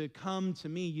need to come to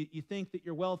me. You think that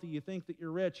you're wealthy. You think that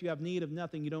you're rich. You have need of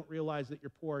nothing. You don't realize that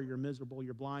you're poor, you're miserable,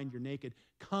 you're blind, you're naked.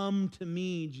 Come to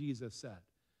me, Jesus said.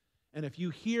 And if you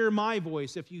hear my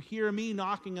voice, if you hear me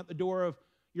knocking at the door of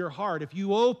your heart, if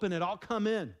you open it, I'll come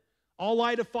in. I'll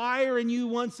light a fire in you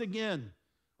once again,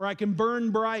 or I can burn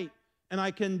bright, and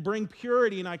I can bring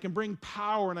purity, and I can bring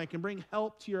power, and I can bring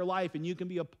help to your life, and you can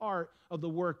be a part of the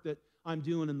work that I'm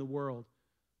doing in the world.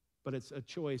 But it's a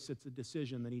choice, it's a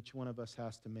decision that each one of us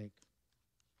has to make.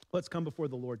 Let's come before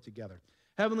the Lord together.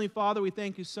 Heavenly Father, we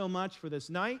thank you so much for this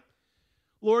night.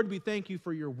 Lord, we thank you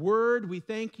for your word. We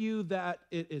thank you that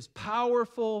it is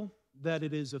powerful, that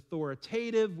it is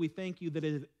authoritative. We thank you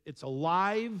that it's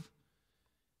alive,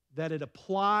 that it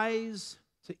applies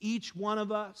to each one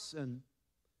of us. And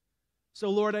so,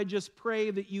 Lord, I just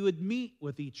pray that you would meet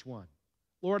with each one.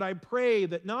 Lord, I pray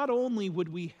that not only would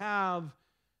we have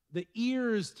the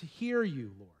ears to hear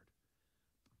you, Lord,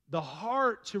 the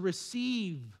heart to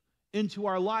receive into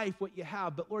our life what you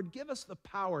have, but Lord, give us the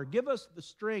power, give us the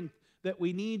strength that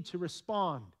we need to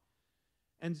respond.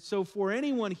 And so for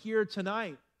anyone here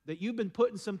tonight that you've been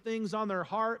putting some things on their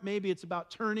heart, maybe it's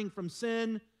about turning from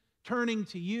sin, turning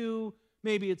to you.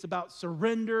 Maybe it's about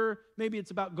surrender. Maybe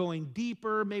it's about going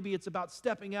deeper. Maybe it's about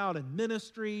stepping out in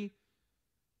ministry.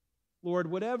 Lord,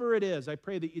 whatever it is, I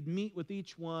pray that you'd meet with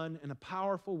each one in a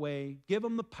powerful way. Give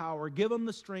them the power. Give them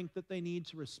the strength that they need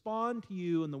to respond to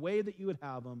you in the way that you would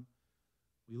have them.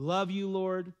 We love you,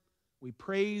 Lord. We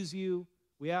praise you.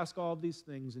 We ask all of these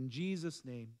things in Jesus'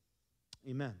 name.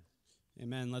 Amen.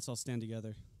 Amen. Let's all stand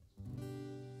together.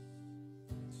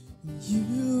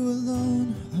 You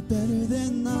alone are better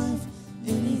than life,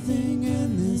 anything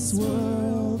in this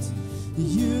world.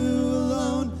 You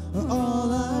alone are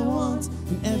all I want,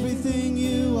 and everything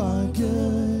you are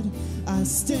good. I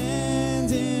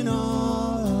stand in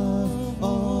awe of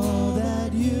all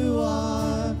that you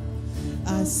are.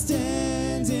 I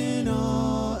stand in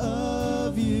awe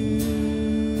of you.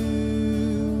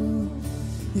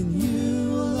 And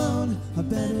you alone are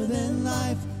better than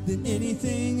life, than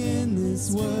anything in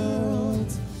this world.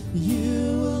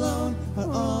 You alone are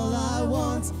all I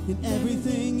want, in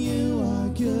everything you are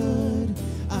good.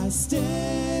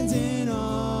 stand in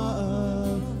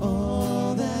awe of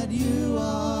all that you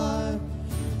are.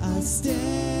 I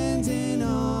stand in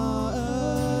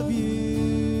awe of you.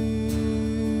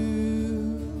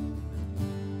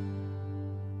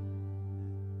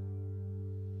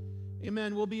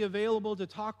 Amen. We'll be available to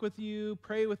talk with you,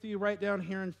 pray with you right down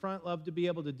here in front. Love to be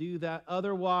able to do that.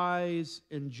 Otherwise,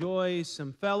 enjoy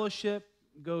some fellowship.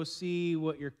 Go see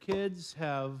what your kids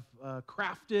have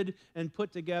crafted and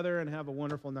put together, and have a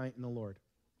wonderful night in the Lord.